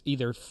or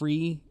either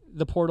free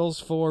the portals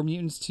for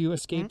mutants to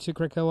escape to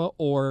Krakoa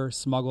or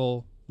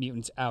smuggle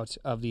mutants out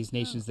of these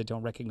nations that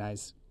don't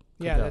recognize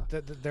Yeah,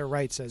 Krakoa. their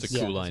rights as It's a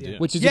cool idea.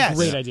 which is Yes. a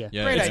great idea.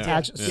 Yeah, Great yeah, idea. yeah.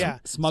 Actually, Yeah.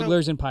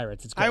 smugglers and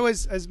pirates. It's great. I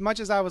was as much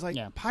as I was like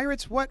Yeah.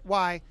 pirates. What?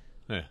 Why?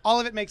 Yeah. All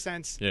of it makes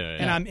sense, Yeah,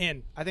 and yeah. I'm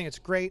in. I think it's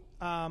great.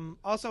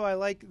 Also, I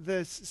like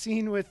this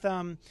scene with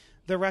the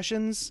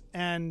Russians,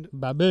 and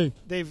Babu.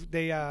 they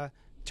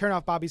turn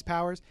off Bobby's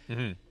powers.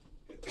 Mhm.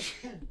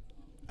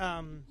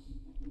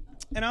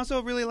 And I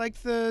also really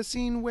liked the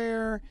scene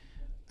where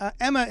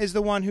Emma is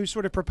the one who's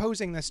sort of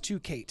proposing this to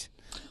Kate,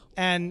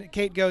 and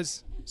Kate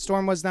goes,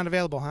 "Storm was not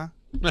available, huh?"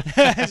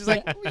 She's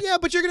like, "Yeah,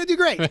 but you're gonna do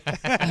great."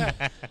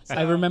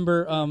 I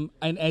remember,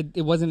 and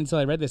it wasn't until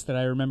I read this that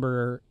I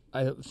remember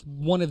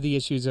one of the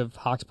issues of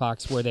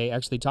Hoxpox where they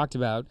actually talked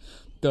about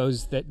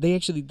those that they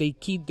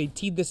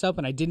teed this up,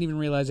 and I didn't even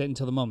realize it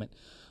until the moment.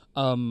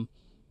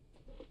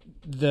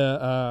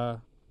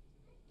 The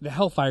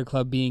Hellfire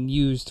Club being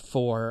used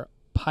for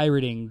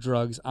pirating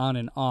drugs on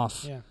and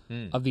off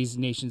of these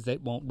nations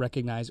that won't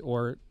recognize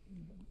or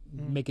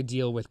make a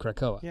deal with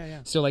Krakoa. Yeah, yeah.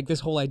 So like this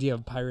whole idea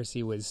of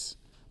piracy was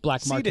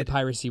black market Seeded.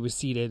 piracy was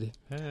seeded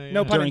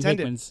No pun during intended.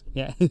 Hickman's.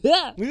 Yeah.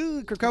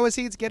 Ooh, Krakoa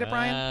seeds, get it,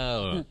 Brian?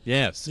 Oh,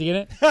 yes. Did you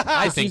get it?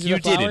 I think Seeds of you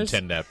the did flowers?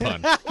 intend that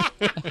pun.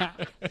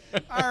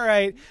 All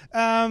right.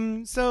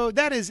 So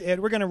that is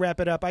it. We're going to wrap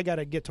it up. I got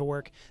to get to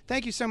work.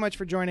 Thank you so much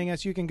for joining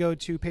us. You can go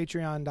to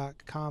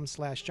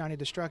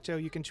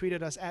patreon.com/JohnnyDestructo. You can tweet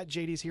at us at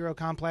JD's Hero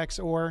Complex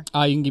or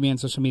You can get me on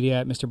social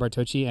media at Mr.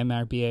 Bartocci,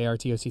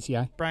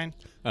 MRBARTOCCI. Brian.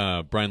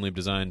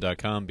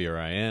 BrianLiebDesign.com,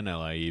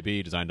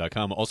 BRINLIEB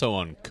design.com. Also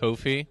on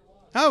Ko-fi.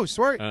 Oh,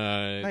 swear.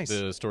 Nice.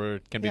 The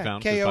store can be Yeah,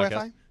 found. for this KOFI?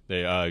 podcast.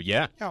 They,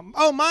 yeah.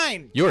 Oh,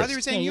 mine. Yours. I thought you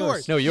were saying Yeah,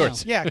 yours. No,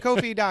 yours. Yeah,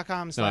 Kofi.com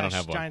No, I don't slash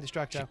have one. Johnny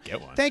Destructo. Should get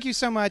one. Thank you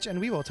so much,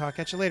 and we will talk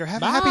at you later.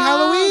 Have a Bye. happy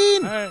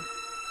Halloween. All right.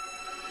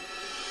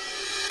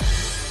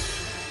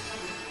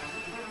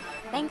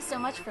 Thanks so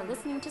much for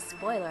listening to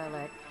Spoiler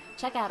Alert.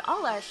 Check out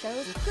all our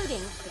shows,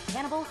 including the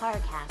Cannibal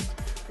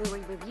Horrorcast, where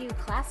we review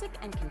classic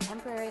and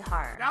contemporary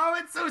horror. Oh,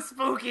 it's so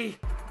spooky!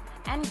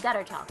 And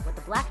Gutter Talk with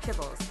the Black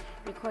Tribbles,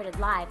 recorded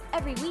live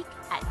every week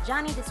at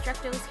Johnny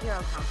Destructo's Hero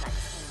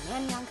Complex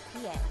in Nanyang,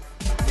 PA.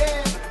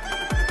 Yay.